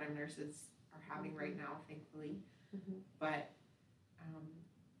that a lot of nurses are having right now, thankfully. But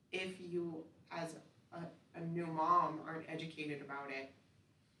if you, as a new mom, aren't educated about it,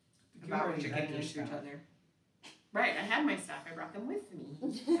 about what you're getting into each other. Right, I had my staff. I brought them with me.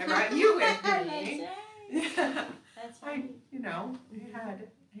 I brought you with me. That's right. That's right. You know, I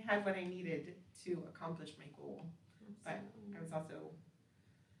had what I needed to accomplish my goal. But I was also,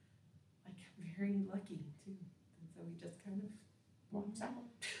 like, very lucky too. And so we just kind of walked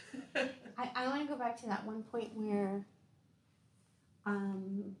out. I want to go back to that one point where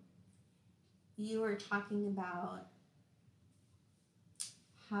you were talking about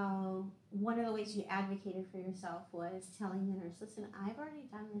how one of the ways you advocated for yourself was telling the nurse, listen, I've already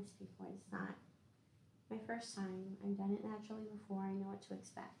done this before. It's not my first time. I've done it naturally before. I know what to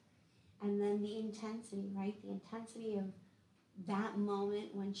expect. And then the intensity, right? The intensity of that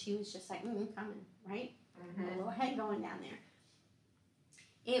moment when she was just like, coming, right? A little head going down there.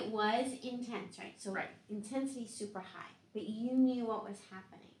 It was intense, right? So intensity super high, but you knew what was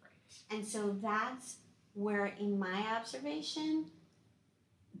happening. Right. And so that's where, in my observation,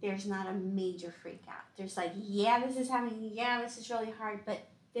 there's not a major freak out. There's like, yeah, this is happening. Yeah, this is really hard, but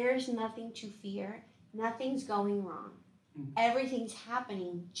there's nothing to fear. Nothing's going wrong. Everything's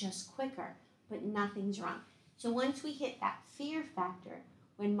happening just quicker, but nothing's wrong. So once we hit that fear factor,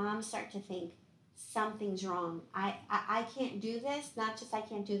 when moms start to think something's wrong, I can't do this, not just I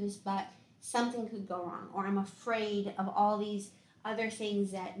can't do this, but something could go wrong, or I'm afraid of all these other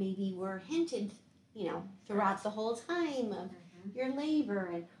things that maybe were hinted, you know, throughout the whole time of your labor,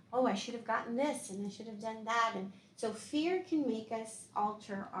 and I should have gotten this and I should have done that. And so fear can make us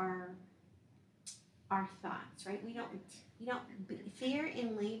alter our thoughts, right? We don't fear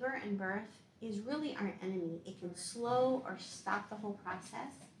in labor and birth is really our enemy. It can slow or stop the whole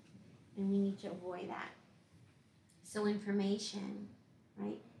process, and we need to avoid that. So information,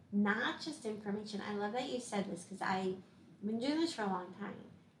 right? Not just information. I love that you said this, because I've been doing this for a long time,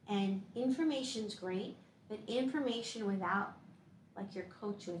 and information's great, but information without, like, your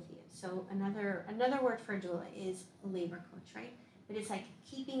coach with you. So another word for a doula is a labor coach, right? But it's like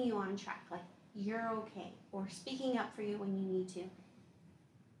keeping you on track, like you're okay, or speaking up for you when you need to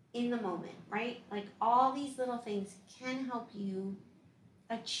in the moment, right? Like all these little things can help you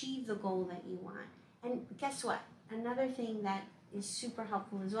achieve the goal that you want. And guess what? Another thing that is super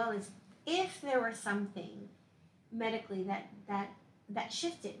helpful as well is if there were something medically that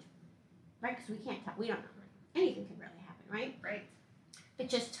shifted, right? Because we don't know. Anything could really happen, right? Right. But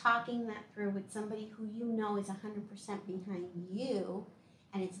just talking that through with somebody who you know is 100% behind you,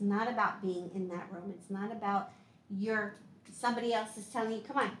 and it's not about being in that room. It's not about somebody else is telling you,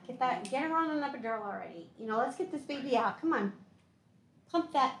 come on, get her on an epidural already. You know, let's get this baby out. Come on,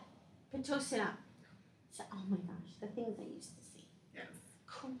 pump that Pitocin up. So, oh my gosh, the things I used to see. Yes.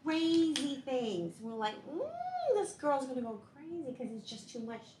 Crazy things. We're like, this girl's gonna go crazy because it's just too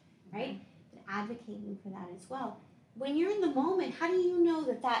much, right? But advocating for that as well. When you're in the moment, how do you know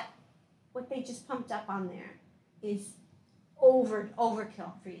that what they just pumped up on there is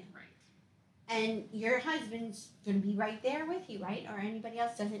overkill for you? Right. And your husband's going to be right there with you, right? Or anybody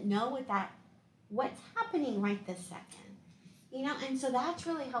else doesn't know what's happening right this second. You know, and so that's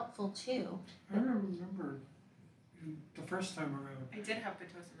really helpful too. I remember the first time around. I did have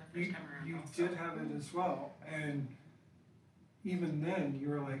Pitocin the first time around. You also. did have it as well, and even then you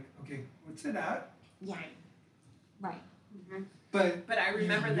were like, okay, what's it at? Yeah. Right. Mm-hmm. But I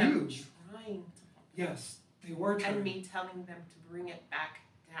remember them trying. Yes, they were trying. And me telling them to bring it back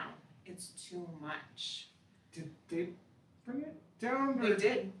down. It's too much. Did they bring it down? They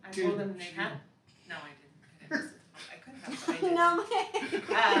did. I told them they had. No, I didn't. I couldn't have, but I didn't.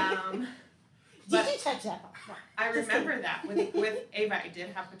 No. But did you touch that? I remember that with Ava, I did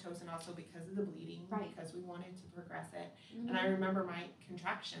have Pitocin also because of the bleeding, right. because we wanted to progress it. Mm-hmm. And I remember my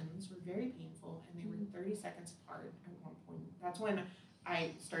contractions were very painful, and they were 30 seconds apart at one point. That's when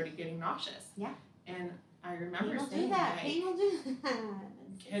I started getting nauseous. Yeah. And I remember Pain will saying, do that. like, Pain will do that.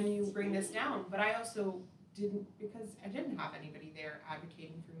 can you bring this down? But I also didn't, because I didn't have anybody there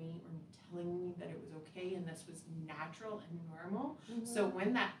advocating for me or telling me that it was okay and this was natural and normal. Mm-hmm. So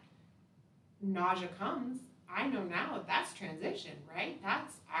when that nausea comes, I know now that's transition, right?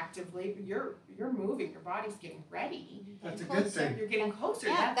 That's actively, you're moving, your body's getting ready. That's a good thing. You're getting closer.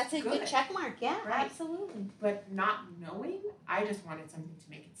 Yeah, that's a good check mark. Yeah, right. Absolutely. But not knowing, I just wanted something to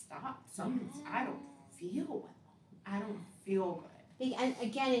make it stop. I don't feel well. I don't feel good. And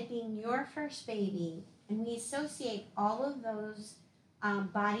again, it being your first baby, and we associate all of those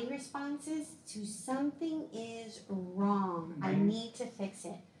body responses to something is wrong. Mm-hmm. I need to fix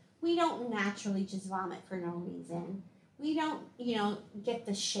it. We don't naturally just vomit for no reason. We don't, get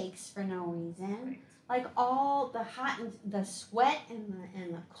the shakes for no reason. Right. Like all the hot and the sweat and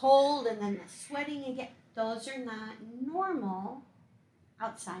the cold and then the sweating again, those are not normal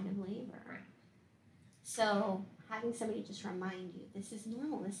outside of labor. Right. So having somebody just remind you, this is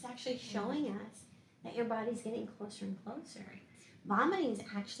normal. This is actually showing us that your body's getting closer and closer. Right. Vomiting is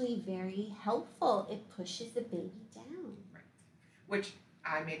actually very helpful. It pushes the baby down. Right. Which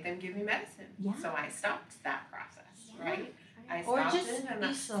I made them give me medicine. Yeah. So I stopped that process, right? I Or stopped just it and I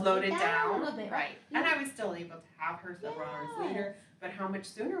you slowed it down a little bit, right? Yeah. And I was still able to have her several hours Yes. later. But how much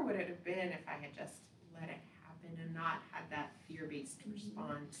sooner would it have been if I had just let it happen and not had that fear-based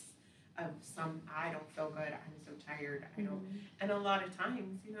response of I don't feel good, I'm so tired, I don't. And a lot of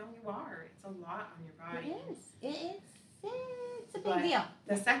times, you are. It's a lot on your body. It is. It's a big But deal.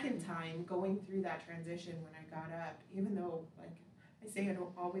 The second time, going through that transition when I got up, even though, like I say, I don't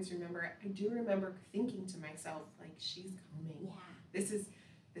always remember it, I do remember thinking to myself, like, she's coming. Yeah. This is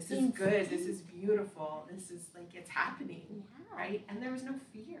good. This is beautiful. This is, like, it's happening. Yeah. Right? And there was no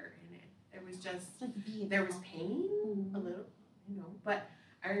fear in it. There was just, It's there was pain, Mm-hmm. a little, but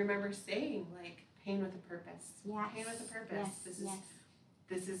I remember saying, like, pain with a purpose. Yes. Pain with a purpose. Yes.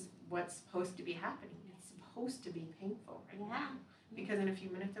 This is what's supposed to be happening. It's supposed to be painful right Yeah. now. Because in a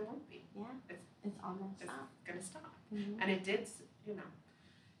few minutes it won't be. Yeah. It's almost It's stop. gonna stop. Mm-hmm. And it did,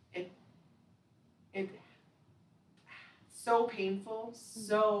 it so painful,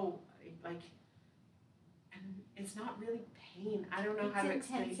 so like, and it's not really pain. I don't know how to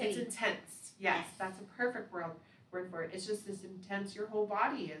explain it. It's intense. Yes, that's a perfect word for it. It's just this intense, your whole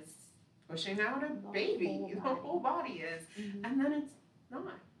body is pushing out a baby. The whole body is. Mm-hmm. And then it's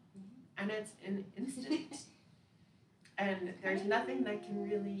not. And it's an instant. And there's nothing that can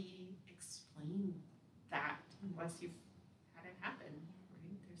really explain that unless you've had it happen,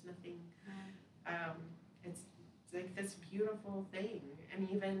 right? There's nothing, it's like this beautiful thing. And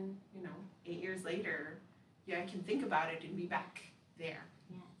even, 8 years later, I can think about it and be back there.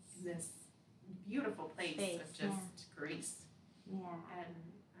 Yes. In this beautiful place of just grace. Yeah. And,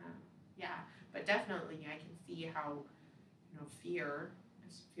 but definitely I can see how, fear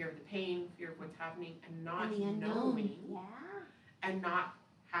of the pain, fear of what's happening, and not knowing, and not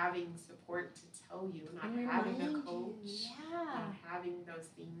having support to tell you, not having a coach, not having those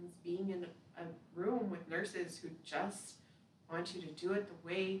things, being in a room with nurses who just want you to do it the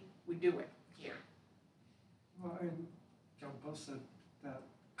way we do it here. Well, and John both said that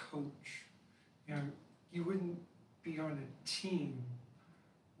coach, you wouldn't be on a team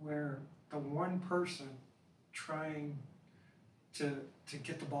where the one person trying to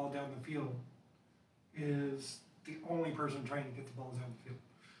get the ball down the field is the only person trying to get the ball down the field.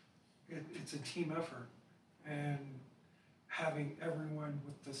 It's a team effort, and having everyone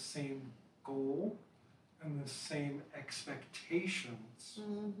with the same goal and the same expectations,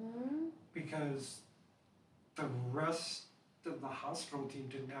 because the rest of the hospital team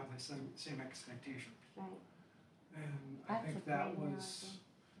didn't have the same expectations. Right. And I think that was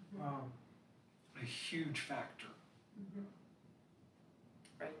a huge factor.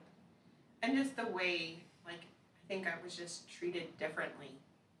 Right. And just the way, I think I was just treated differently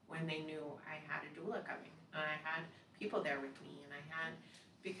when they knew I had a doula coming. I had people there with me, and I had,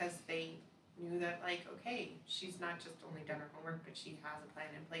 because they knew that, like, okay, she's not just only done her homework, but she has a plan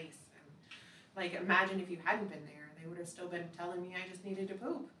in place. And like, imagine if you hadn't been there, they would have still been telling me I just needed to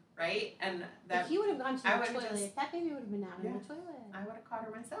poop, right? And that if you would have gone to the toilet, that baby would have been out in the toilet. I would have caught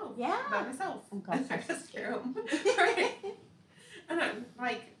her myself. Yeah. By myself. Oh, God, in the restroom. Right. And I'm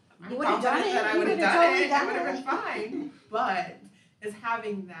like, you would have done it. That I would have done it. It would have been fine. But is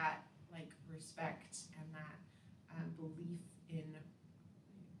having that, like, respect and that belief in,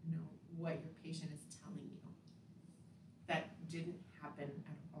 you know, what your patient is telling you. That didn't happen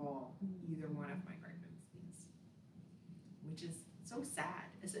at all, either one of my pregnancies, which is so sad,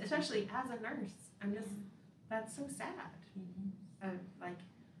 especially as a nurse. I'm just, that's so sad. Like,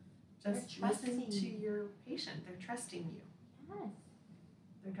 just listen to your patient. They're trusting you. Yes.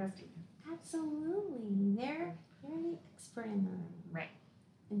 They're trusting you. Absolutely. They're the expert in the room. Right.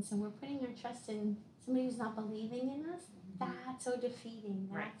 And so we're putting our trust in somebody who's not believing in us. That's so defeating.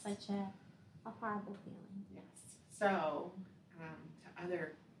 That's such a horrible feeling. Yes. So, to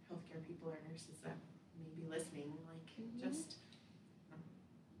other healthcare people or nurses that may be listening, like, just,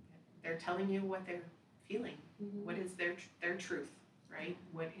 they're telling you what they're feeling. What is their truth, right?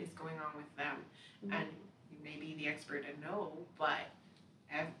 What is going on with them? And you may be the expert and know, but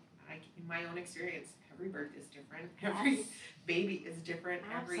in my own experience, every birth is different. Every baby is different.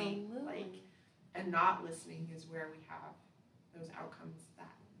 Absolutely. And not listening is where we have those outcomes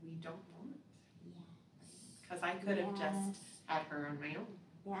that we don't want. Because I could have just had her on my own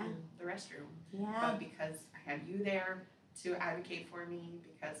in the restroom. But because I had you there to advocate for me,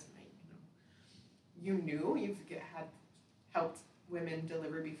 because you knew had helped women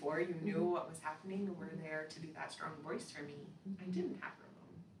deliver before, you knew what was happening, and were there to be that strong voice for me. I didn't have her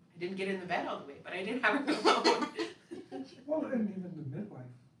alone. I didn't get in the bed all the way, but I did have her alone. Well, and even the midwife,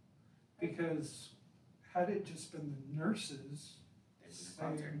 because had it just been the nurses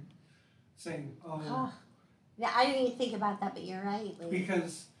saying, oh. Yeah, I didn't even think about that, but you're right.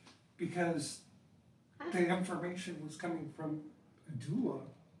 Because the information was coming from a doula.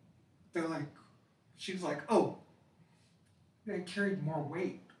 She was like, oh, it carried more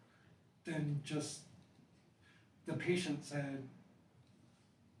weight than just the patient said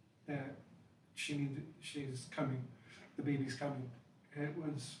that she's coming, the baby's coming. It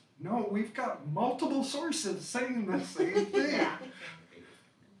was, no, we've got multiple sources saying the same thing.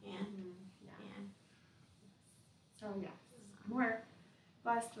 So we're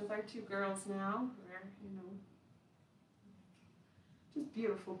blessed with our two girls now. We're, just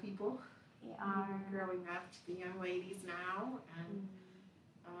beautiful people. They are. Growing up to be young ladies now, and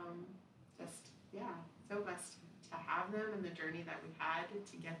so blessed to have them and the journey that we had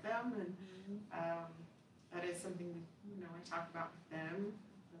to get them, and that is something I talk about with them.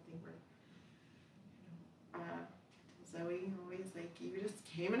 I think we're Zoe always like, you just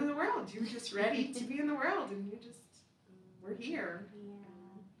came into the world. You were just ready to be in the world, and you just were here.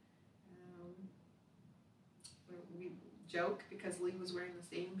 We joke because Lee was wearing the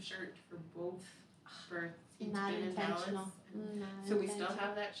same shirt for both births. He's Not been intentional. In Dallas. So we still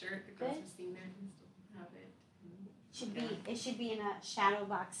have that shirt. The girls have seen it. We still have it. It should be in a shadow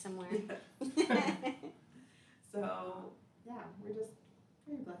box somewhere. So we're just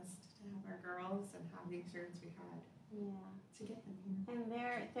very blessed to have our girls and have the experience we had. To get them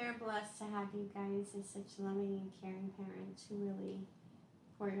here. And they're blessed to have you guys as such loving and caring parents who really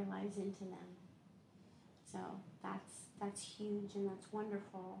pour your lives into them. So that's huge and that's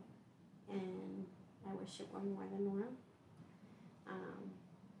wonderful, and I wish it were more the norm.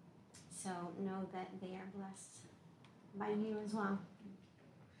 So know that they are blessed by you as well.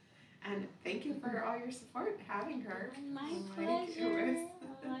 And thank you for all your support having her. My pleasure.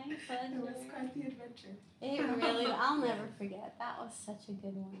 My pleasure. It was quite the adventure. It really, I'll never forget. That was such a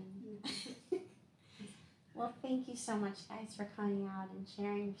good one. Well, thank you so much, guys, for coming out and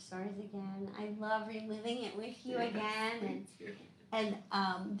sharing your stories again. I love reliving it with you again. And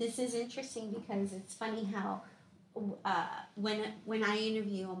this is interesting because it's funny how when I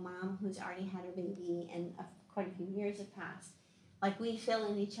interview a mom who's already had a baby and quite a few years have passed, like we fill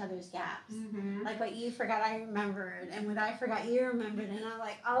in each other's gaps. Like what you forgot, I remembered, and what I forgot, you remembered. And I'm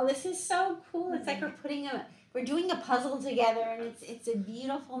like, oh, this is so cool. It's like we're doing a puzzle together, and it's a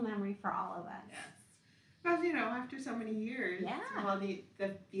beautiful memory for all of us. Yes. Because, after so many years, while the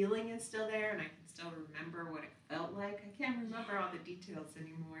feeling is still there, and I can still remember what it felt like, I can't remember all the details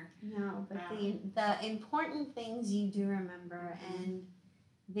anymore. No, but the important things you do remember, and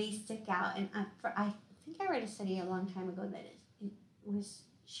they stick out. And I think I read a study a long time ago that it was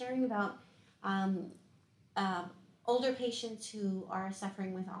sharing about older patients who are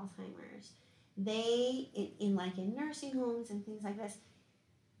suffering with Alzheimer's, They, in nursing homes and things like this,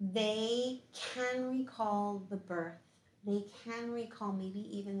 they can recall the birth. They can recall maybe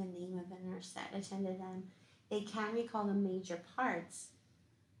even the name of the nurse that attended them. They can recall the major parts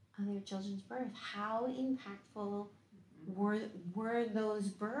of their children's birth. How impactful were those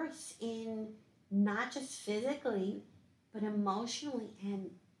births in not just physically, but emotionally, and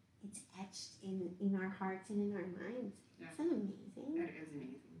it's etched in our hearts and in our minds. Yeah. Isn't it amazing? It is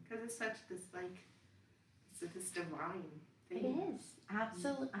amazing because it's such this this divine thing. It is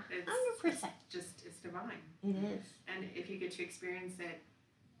absolutely 100%. It's divine. It is. And if you get to experience it,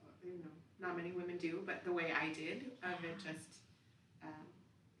 not many women do, but the way I did, of it just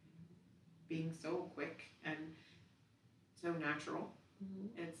being so quick and so natural.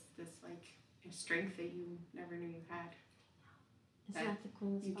 It's this a strength that you never knew you had. Isn't that the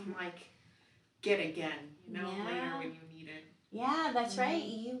coolest you part? can get again, later when you need it. Yeah, that's right.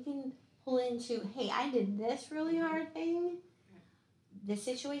 You can pull into, hey, I did this really hard thing. This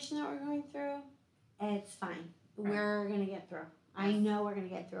situation that we're going through, it's fine. Right. We're going to get through. I know we're going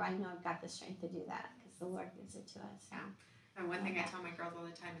to get through. I know I've got the strength to do that because the Lord gives it to us. So. And one thing I tell my girls all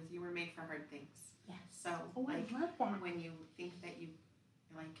the time is you were made for hard things. Yes. So I love that. when you think that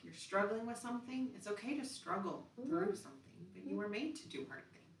you're struggling with something, it's okay to struggle through something, but you were made to do hard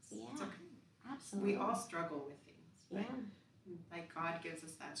things. Yeah. It's okay. Absolutely. We all struggle with things. But Yeah. God gives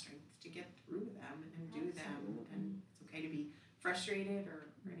us that strength to get through them and do them. And it's okay to be frustrated or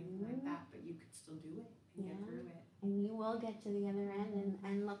anything like that, but you can still do it and get through it. And you will get to the other end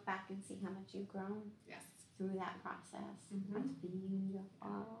and look back and see how much you've grown through that process. That's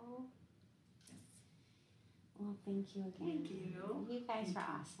beautiful. Well, thank you again. Thank you. You guys are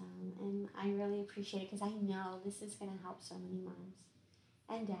awesome. And I really appreciate it because I know this is going to help so many moms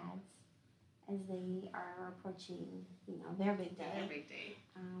and dads as they are approaching, their big day. Their big day.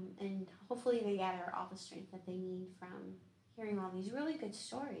 And hopefully they gather all the strength that they need from hearing all these really good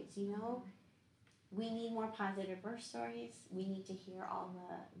stories, We need more positive birth stories. We need to hear all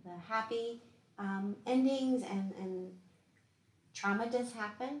the happy endings, and trauma does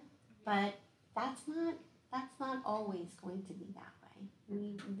happen, but that's not always going to be that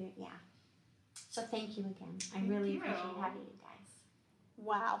way. So thank you again. I really appreciate having you guys.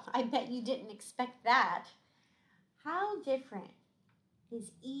 Wow, I bet you didn't expect that. How different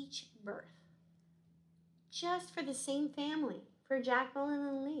is each birth? Just for the same family, for Jacqueline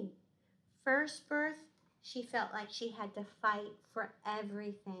and Lee. First birth, she felt like she had to fight for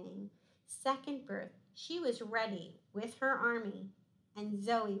everything. Second birth, she was ready with her army, and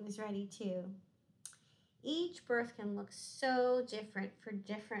Zoe was ready too. Each birth can look so different for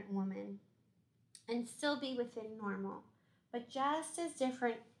different women and still be within normal, but just as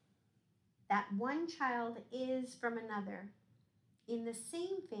different that one child is from another. In the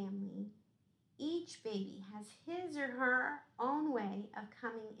same family, each baby has his or her own way of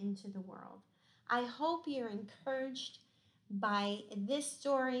coming into the world. I hope you're encouraged by this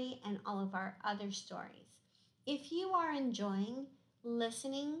story and all of our other stories. If you are enjoying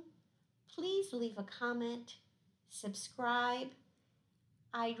listening, please leave a comment, subscribe.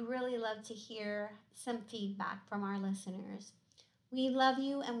 I'd really love to hear some feedback from our listeners. We love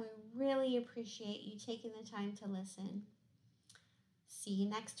you and we really appreciate you taking the time to listen. See you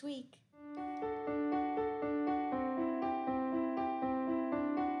next week.